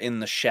we are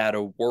in the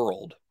shadow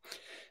world.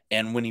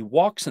 And when he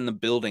walks in the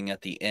building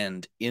at the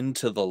end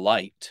into the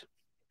light,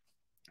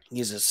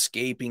 he's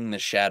escaping the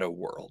shadow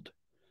world,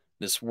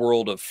 this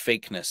world of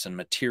fakeness and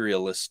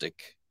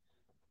materialistic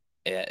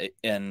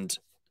and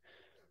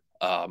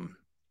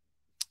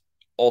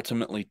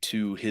ultimately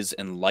to his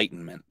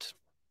enlightenment.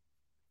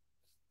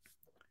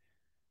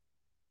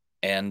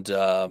 And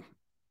a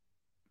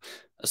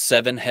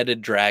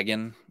seven-headed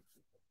dragon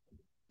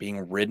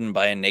being ridden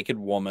by a naked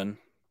woman,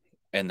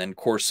 and then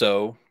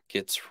Corso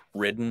gets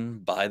ridden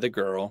by the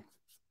girl.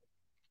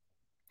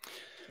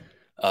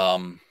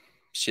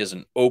 She has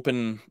an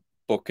open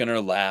book in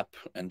her lap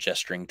and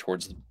gesturing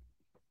towards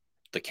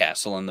the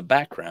castle in the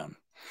background.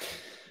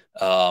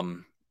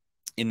 In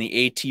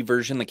the AT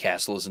version, the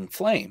castle is in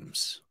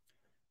flames.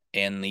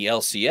 In the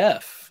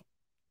LCF,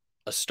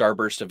 a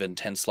starburst of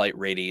intense light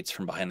radiates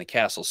from behind the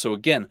castle. So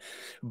again,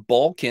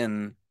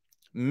 Balkan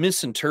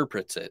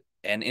misinterprets it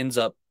and ends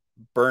up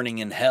burning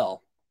in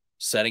hell,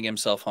 setting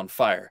himself on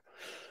fire.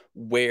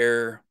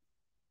 Where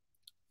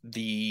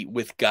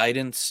with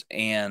guidance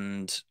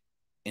and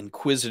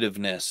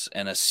inquisitiveness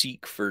and a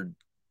seek for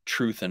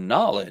truth and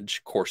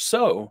knowledge,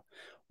 Corso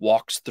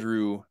walks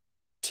through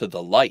to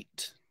the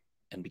light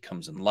and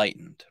becomes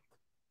enlightened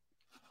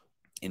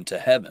into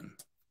heaven.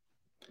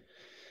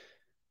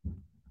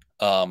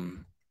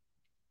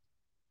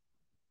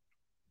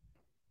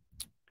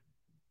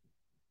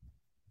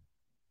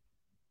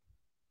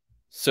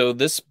 So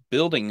this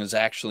building is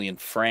actually in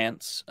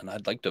France, and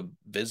I'd like to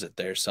visit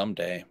there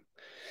someday.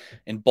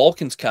 In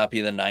Balkan's copy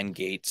of the Nine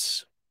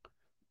Gates,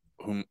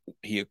 whom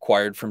he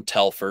acquired from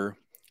Telfer,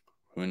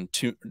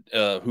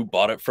 who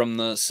bought it from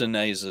the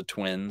Sinesa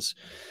twins,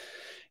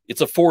 it's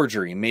a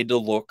forgery made to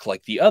look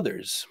like the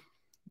others,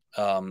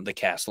 the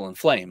castle in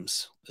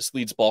flames. This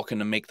leads Balkan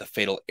to make the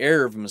fatal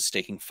error of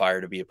mistaking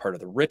fire to be a part of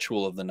the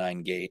ritual of the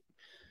Nine Gate,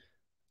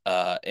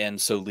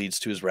 and so leads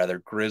to his rather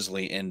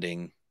grisly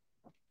ending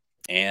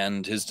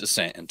and his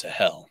descent into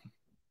hell.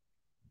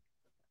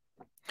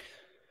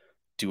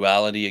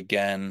 Duality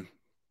again.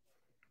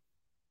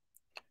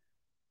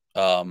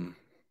 And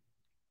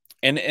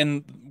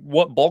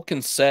what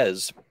Balkan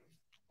says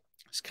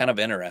is kind of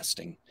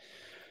interesting.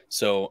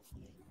 So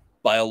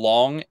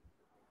to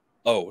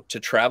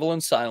travel in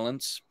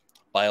silence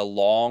by a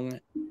long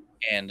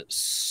and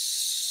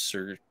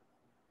circuitous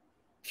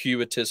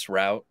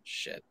route.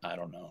 Shit, I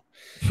don't know.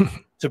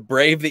 To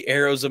brave the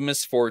arrows of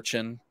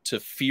misfortune,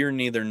 to fear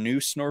neither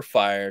noose nor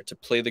fire, to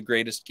play the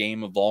greatest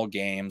game of all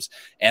games,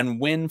 and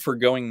win for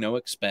going no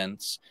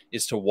expense,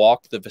 is to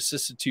walk the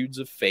vicissitudes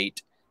of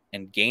fate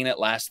and gain at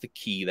last the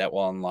key that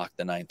will unlock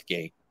the ninth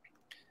gate.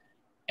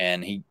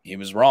 And he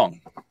was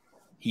wrong.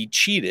 He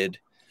cheated.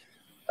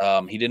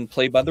 He didn't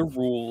play by the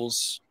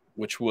rules,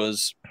 which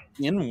was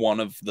in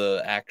one of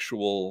the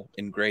actual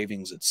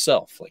engravings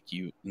itself. Like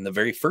in the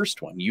very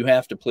first one, you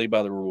have to play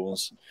by the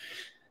rules.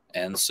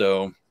 And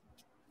so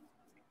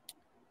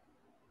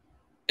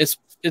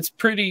it's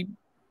pretty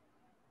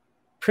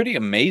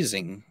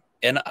amazing.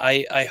 And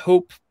I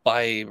hope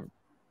by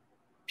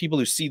people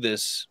who see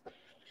this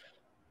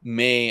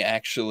may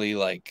actually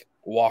like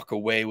walk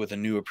away with a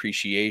new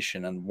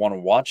appreciation and want to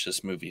watch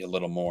this movie a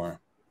little more.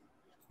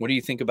 What do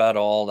you think about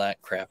all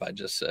that crap I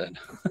just said?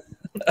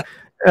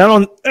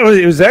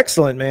 It was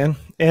excellent, man.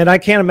 And I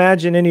can't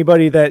imagine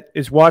anybody that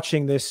is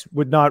watching this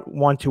would not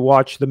want to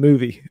watch the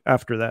movie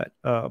after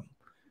that.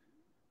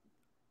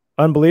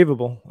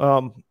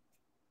 Unbelievable.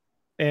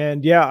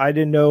 And yeah, I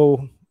didn't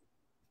know.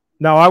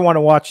 Now I want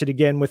to watch it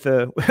again with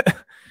a,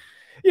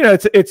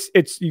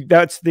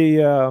 that's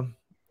the,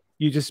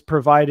 you just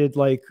provided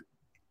like,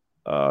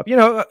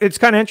 it's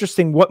kind of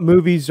interesting what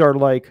movies are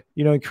like,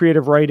 in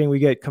creative writing, we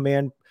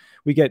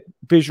get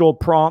visual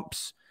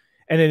prompts,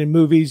 and then in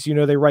movies,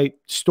 they write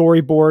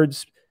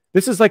storyboards.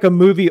 This is like a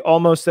movie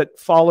almost that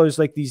follows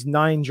like these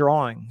 9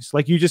 drawings.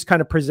 Like you just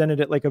kind of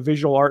presented it like a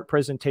visual art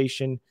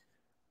presentation,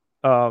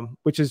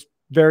 which is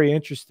very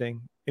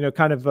interesting. It's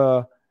kind of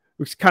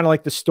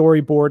like the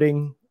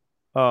storyboarding,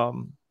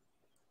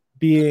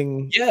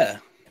 being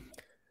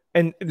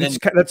and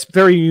that's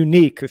very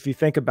unique if you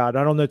think about it.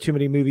 I don't know too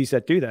many movies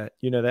that do that.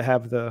 That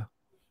have the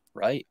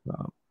right.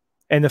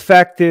 And the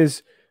fact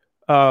is,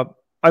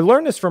 I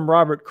learned this from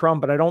Robert Crumb,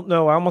 but I don't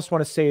know. I almost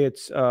want to say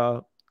it's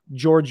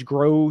George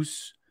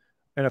Groves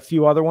and a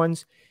few other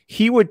ones.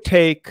 He would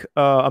take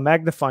a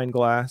magnifying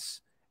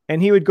glass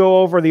and he would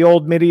go over the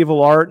old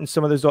medieval art and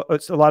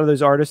a lot of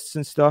those artists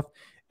and stuff.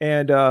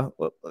 And let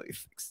me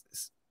fix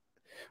this.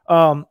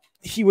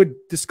 He would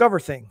discover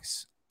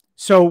things.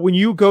 So when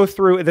you go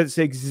through, that's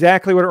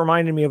exactly what it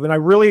reminded me of. And I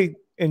really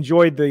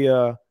enjoyed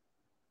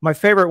my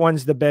favorite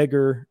one's the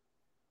beggar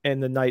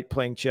and the knight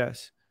playing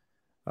chess.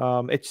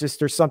 It's just,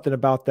 there's something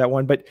about that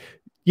one. But,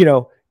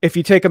 if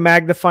you take a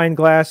magnifying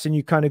glass and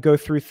you kind of go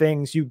through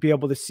things, you'd be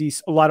able to see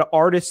a lot of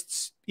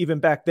artists, even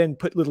back then,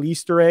 put little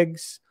Easter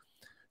eggs.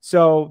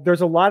 So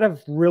there's a lot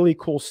of really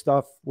cool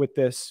stuff with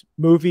this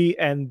movie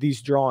and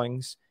these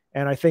drawings.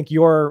 And I think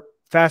your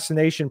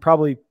fascination,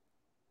 probably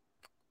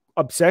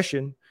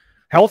obsession,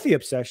 healthy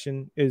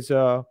obsession, is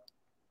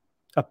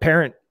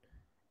apparent.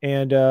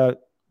 And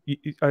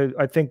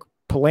I think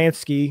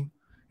Polanski,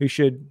 who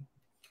should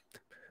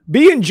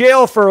be in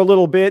jail for a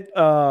little bit,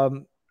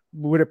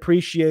 would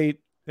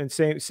appreciate, and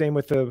same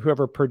with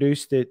whoever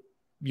produced it,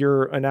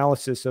 your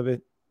analysis of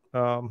it.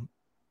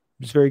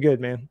 It's very good,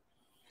 man.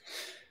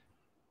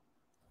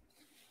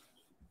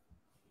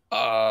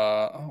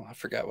 Oh, I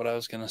forgot what I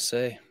was gonna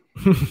say.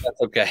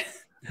 That's okay.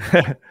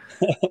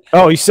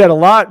 Oh, you said a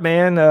lot,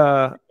 man.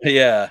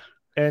 Yeah.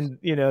 And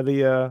you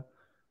know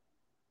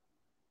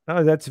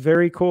oh, that's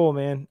very cool,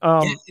 man.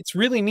 Yeah, it's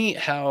really neat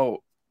how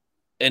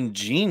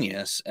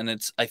ingenious, and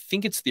I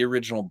think it's the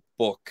original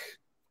book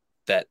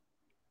that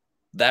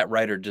that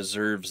writer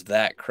deserves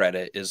that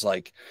credit, is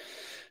like,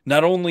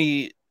 not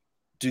only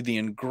do the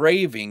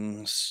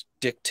engravings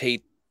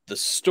dictate the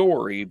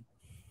story,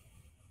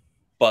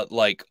 but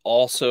like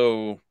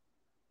also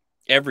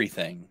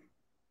everything.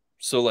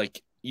 So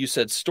like you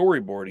said,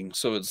 storyboarding,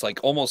 so it's like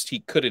almost he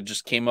could have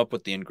just came up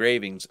with the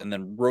engravings and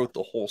then wrote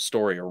the whole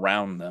story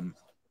around them.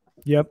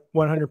 Yep,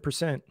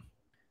 100%.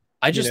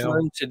 I just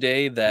learned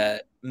today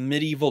that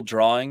medieval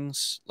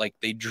drawings, like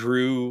they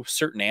drew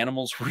certain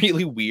animals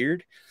really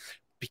weird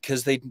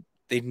because they'd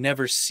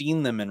never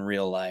seen them in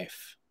real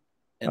life,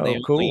 and Oh, they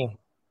only cool.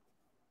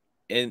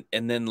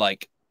 and then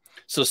like,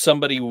 so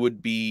somebody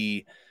would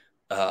be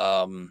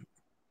um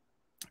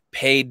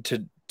paid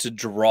to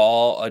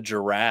draw a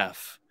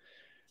giraffe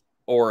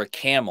or a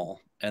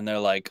camel, and they're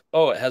like,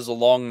 oh, it has a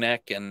long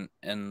neck and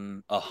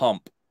a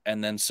hump,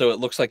 and then so it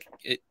looks like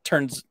it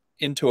turns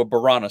into a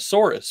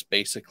Baronosaurus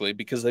basically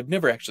because they've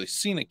never actually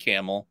seen a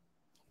camel.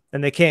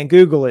 And they can't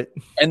Google it.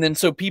 And then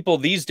so people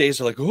these days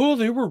are like, oh,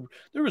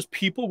 there was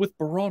people with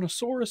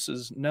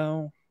Baronosauruses.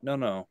 No, no,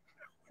 no.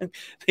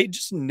 They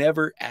just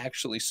never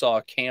actually saw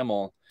a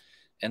camel.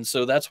 And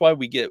so that's why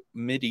we get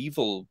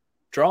medieval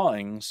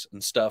drawings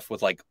and stuff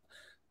with like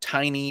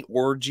tiny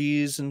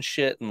orgies and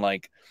shit and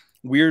like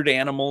weird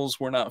animals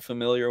we're not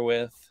familiar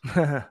with,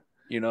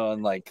 you know,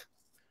 and like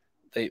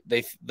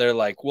they're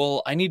like,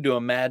 well, I need to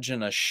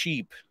imagine a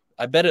sheep.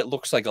 I bet it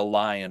looks like a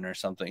lion or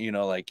something, you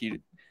know, like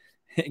you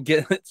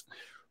get it.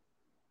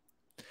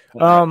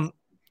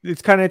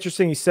 It's kind of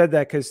interesting you said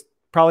that, because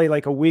probably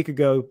like a week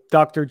ago,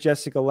 Dr.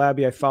 Jessica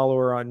Labby, I follow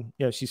her on,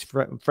 she's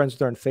friends with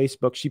her on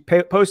Facebook. She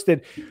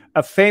posted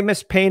a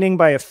famous painting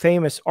by a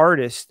famous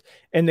artist,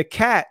 and the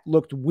cat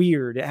looked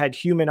weird. It had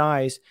human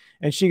eyes.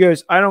 And she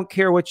goes, I don't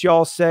care what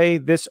y'all say,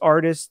 this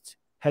artist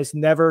has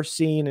never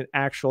seen an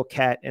actual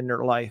cat in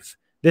their life.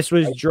 This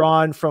was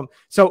drawn from,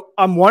 so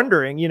I'm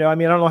wondering, I don't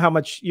know how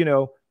much,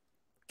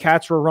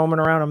 cats were roaming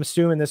around. I'm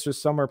assuming this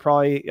was somewhere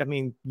probably,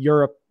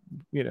 Europe,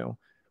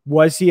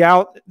 was he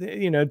out,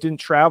 didn't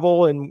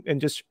travel and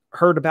just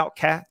heard about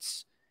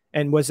cats?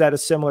 And was that a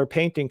similar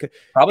painting?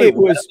 Probably it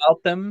was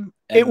about them.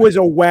 It was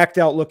a whacked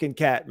out looking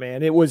cat,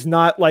 man. It was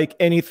not like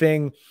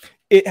anything.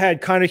 It had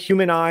kind of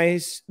human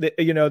eyes,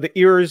 the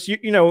ears,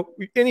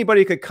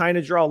 anybody could kind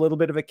of draw a little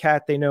bit of a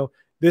cat. They know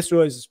this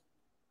was,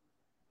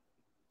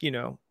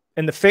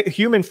 and the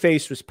human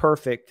face was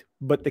perfect,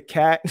 but the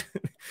cat,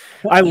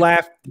 I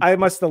laughed. I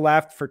must have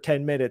laughed for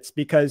 10 minutes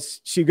because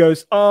she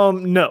goes,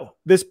 no,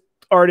 this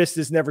artist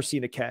has never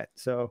seen a cat.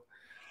 So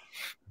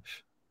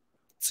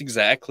that's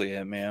exactly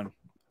it, man.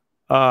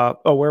 Where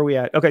are we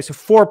at? Okay. So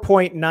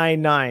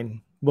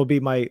 4.99 will be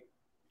my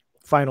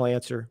final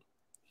answer.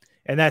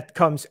 And that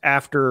comes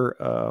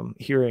after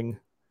hearing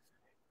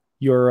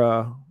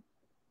your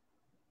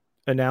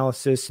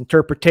analysis,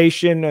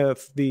 interpretation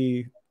of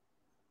the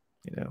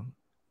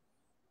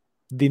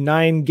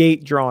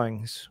 9-gate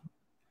drawings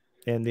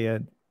and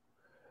the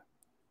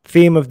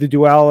theme of the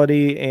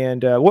duality.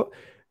 And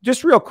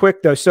just real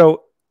quick though,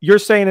 so you're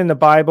saying in the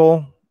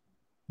Bible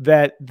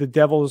that the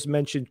devil is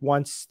mentioned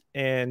once,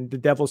 and the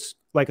devil's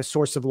like a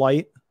source of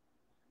light?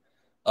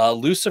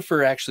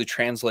 Lucifer actually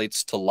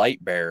translates to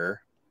light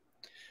bearer,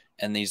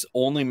 and these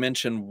only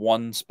mention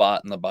one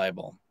spot in the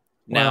Bible.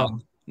 Wow.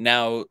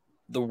 Now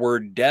the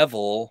word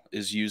devil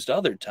is used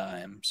other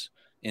times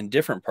in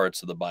different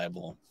parts of the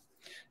Bible,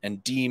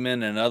 and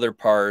demon and other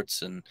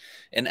parts, and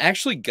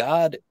actually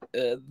God,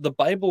 the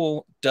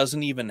Bible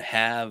doesn't even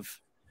have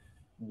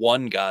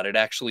one God. It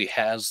actually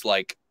has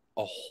like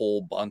a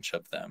whole bunch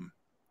of them.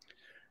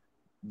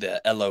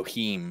 The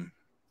Elohim.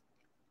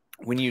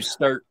 When you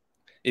start,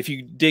 if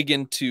you dig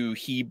into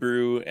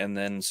Hebrew and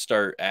then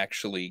start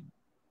actually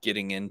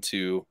getting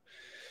into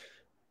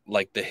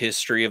like the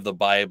history of the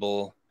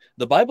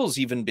Bible's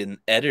even been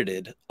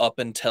edited up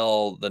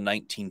until the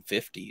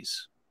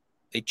 1950s.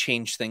 They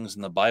changed things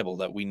in the Bible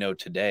that we know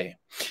today.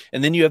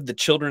 And then you have the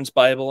children's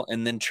Bible,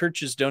 and then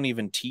churches don't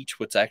even teach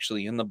what's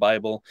actually in the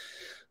Bible.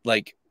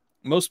 Like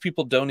most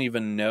people don't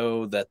even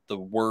know that the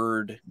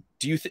word,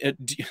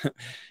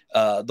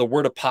 the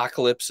word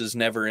apocalypse is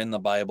never in the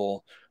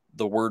Bible.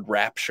 The word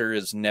rapture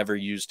is never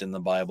used in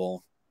the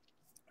Bible.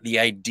 The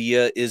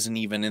idea isn't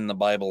even in the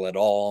Bible at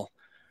all.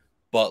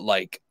 but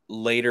like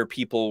later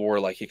people were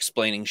like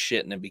explaining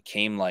shit and it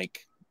became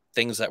like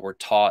things that were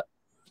taught.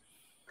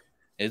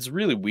 It's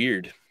really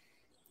weird.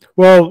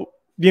 Well,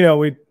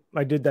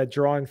 I did that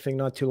drawing thing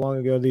not too long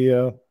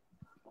ago.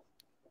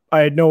 I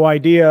had no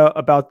idea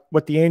about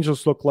what the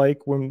angels look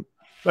like when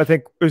I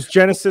think it was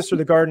Genesis or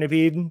the Garden of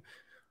Eden.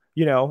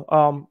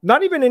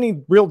 Not even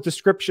any real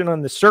description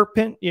on the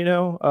serpent.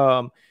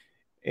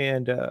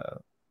 And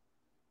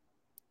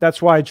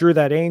that's why I drew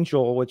that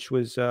angel, which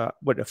was Well,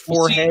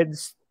 four see,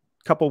 heads,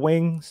 couple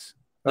wings,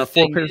 the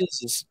four thing pairs.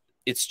 is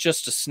it's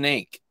just a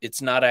snake.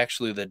 It's not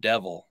actually the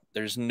devil.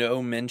 There's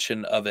no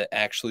mention of it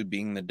actually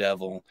being the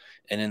devil.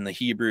 And in the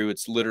Hebrew,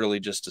 it's literally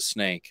just a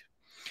snake.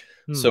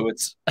 So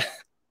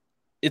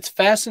it's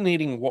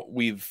fascinating what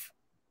we've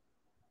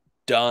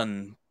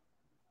done,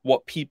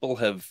 what people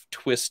have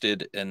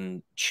twisted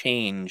and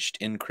changed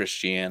in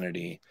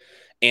Christianity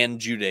and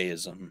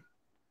Judaism.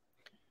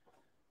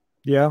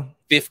 Yeah.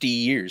 50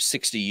 years,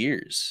 60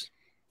 years,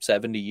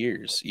 70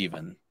 years,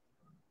 even.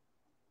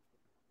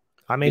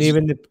 I mean,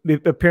 even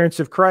the appearance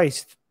of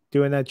Christ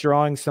doing that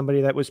drawing,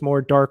 somebody that was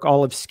more dark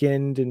olive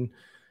skinned and,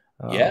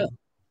 Yeah.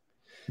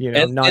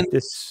 not And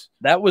this.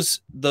 that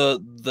was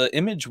the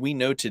image we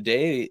know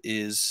today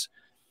is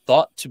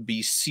thought to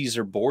be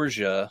Caesar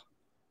Borgia,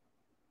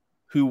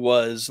 who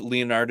was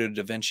Leonardo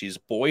da Vinci's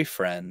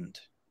boyfriend.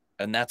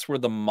 And that's where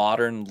the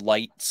modern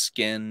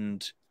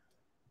light-skinned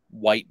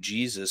white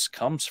Jesus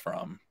comes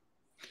from.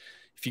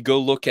 If you go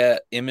look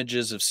at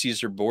images of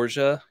Caesar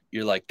Borgia,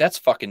 you're like, that's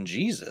fucking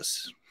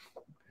Jesus.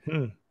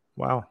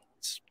 Wow.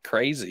 It's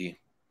crazy.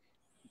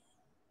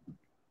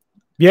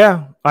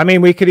 Yeah. I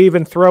mean, we could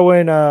even throw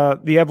in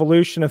the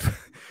evolution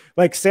of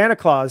like Santa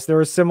Claus. There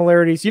are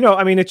similarities.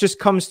 I mean, it just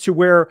comes to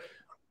where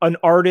an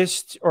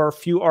artist or a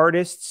few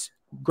artists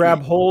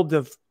grab hold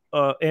of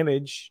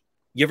image.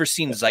 You ever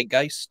seen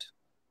Zeitgeist?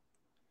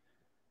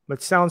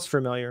 That sounds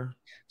familiar.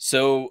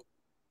 So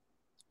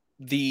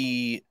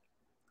the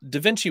Da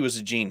Vinci was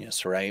a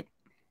genius, right?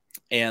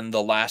 And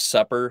the Last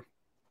Supper,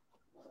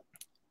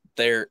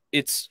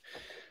 it's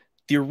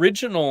the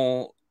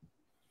original,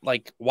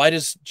 like, why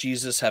does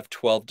Jesus have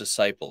 12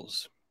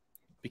 disciples?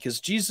 Because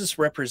Jesus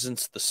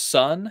represents the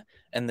sun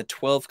and the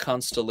 12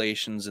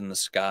 constellations in the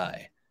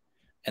sky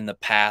and the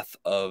path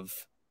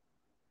of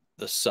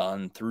the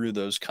sun through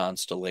those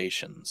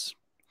constellations.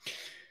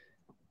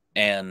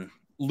 And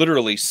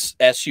literally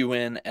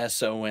SUN,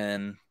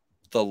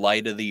 the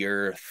light of the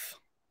earth.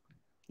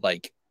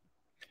 Like,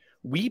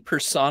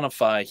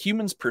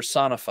 humans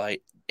personify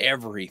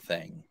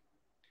everything.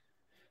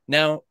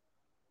 Now,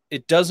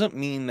 it doesn't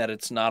mean that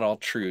it's not all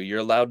true. You're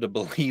allowed to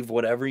believe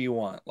whatever you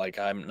want. Like,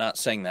 I'm not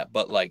saying that,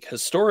 but like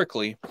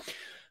historically,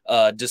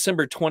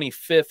 December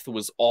 25th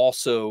was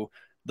also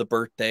the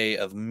birthday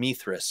of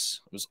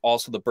Mithras. It was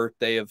also the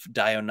birthday of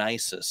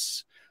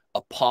Dionysus,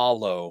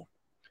 Apollo,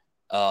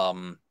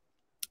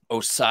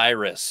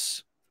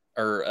 Osiris,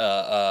 or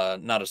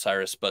not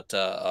Osiris, but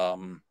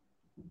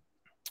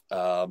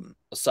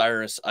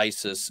Osiris,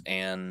 Isis,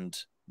 and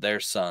their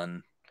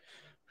son,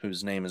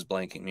 whose name is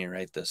blanking me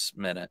right this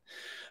minute.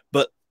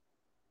 But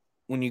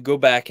when you go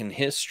back in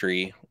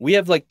history, we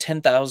have like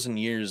 10,000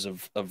 years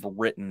of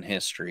written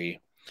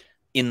history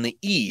in the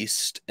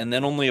East, and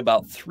then only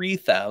about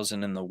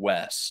 3,000 in the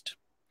West.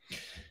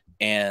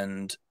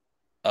 And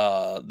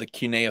the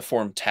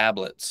cuneiform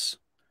tablets,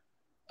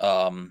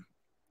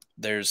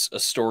 there's a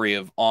story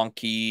of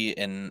Anki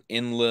and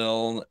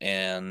Enlil,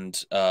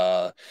 and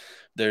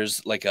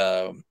there's like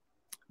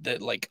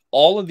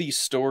all of these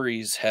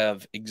stories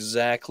have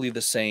exactly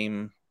the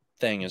same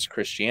thing as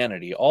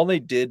Christianity. All they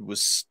did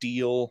was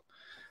steal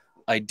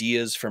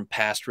ideas from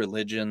past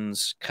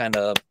religions, kind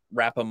of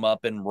wrap them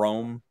up in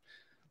Rome.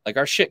 Like,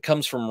 our shit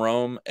comes from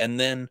Rome. And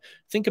then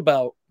think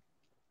about,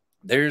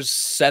 there's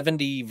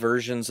 70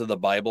 versions of the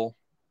Bible.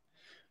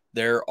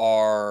 There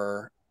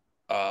are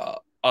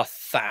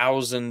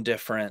 1,000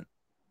 different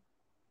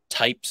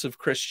types of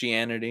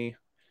Christianity.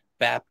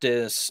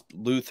 Baptist,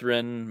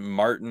 Lutheran,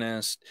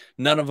 Martinist,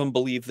 none of them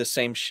believe the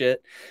same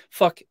shit.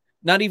 Fuck,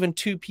 not even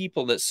two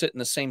people that sit in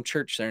the same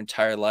church their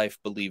entire life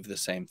believe the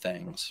same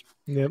things.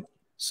 Yep.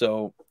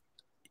 So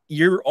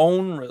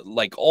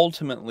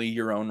ultimately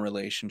your own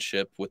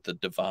relationship with the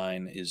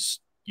divine is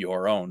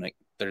your own. Like,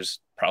 there's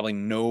probably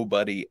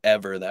nobody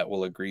ever that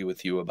will agree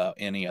with you about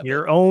any of it.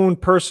 Your own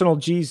personal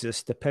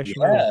Jesus, Depeche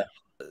Mode.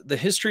 The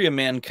history of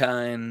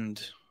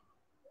mankind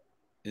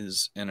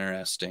is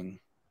interesting.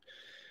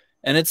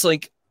 And it's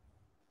like,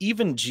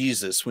 even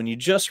Jesus, when you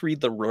just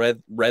read the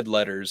red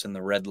letters in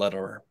the red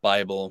letter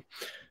Bible,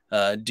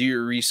 do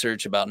your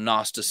research about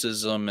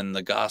Gnosticism and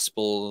the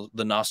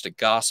Gnostic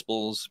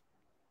Gospels,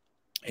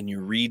 and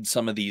you read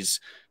some of these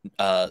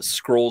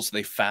scrolls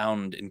they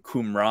found in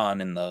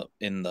Qumran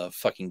in the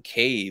fucking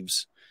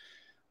caves,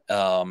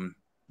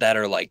 that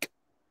are like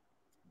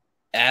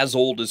as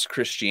old as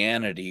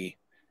Christianity,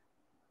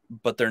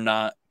 but they're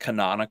not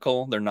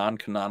canonical. They're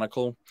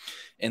non-canonical.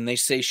 And they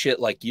say shit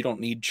like, you don't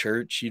need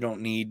church. You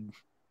don't need,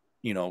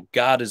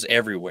 God is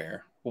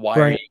everywhere. Why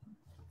are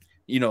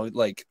you,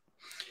 like,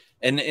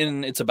 and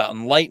it's about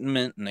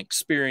enlightenment and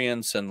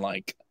experience, and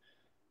like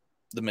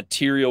the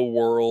material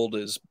world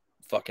is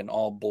fucking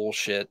all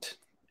bullshit,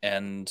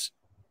 and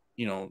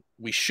you know,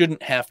 we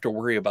shouldn't have to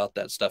worry about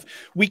that stuff.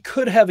 We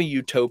could have a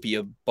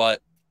utopia,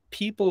 but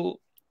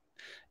people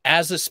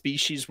as a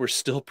species, we're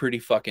still pretty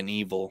fucking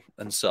evil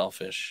and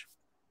selfish.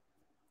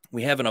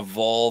 We haven't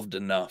evolved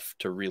enough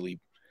to really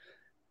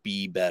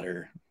be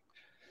better.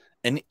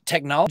 And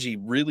technology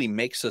really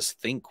makes us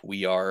think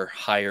we are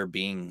higher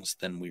beings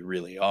than we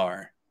really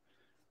are.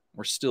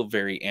 We're still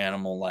very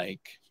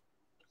animal-like.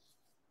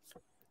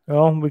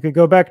 Well, we could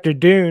go back to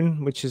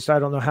Dune, which is, I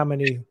don't know how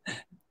many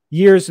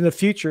years in the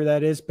future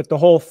that is, but the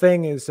whole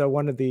thing is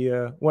one of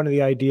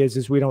the ideas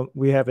is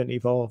we haven't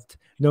evolved.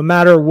 No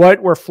matter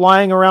what, we're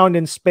flying around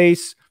in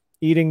space,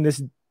 eating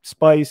this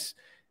spice,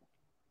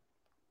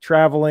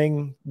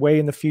 traveling way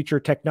in the future.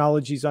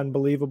 Technology is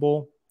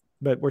unbelievable,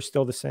 but we're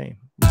still the same.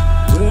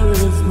 Where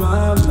is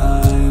my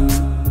mind?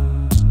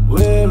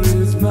 Where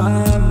is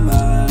my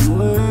mind?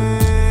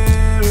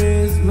 Where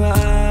is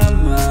my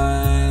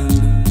mind?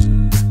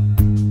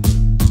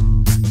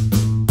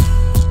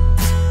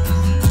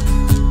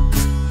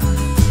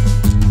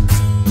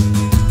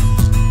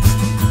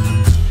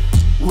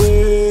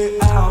 Way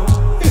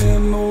out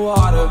in the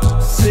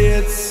water, see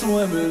it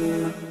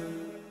swimming.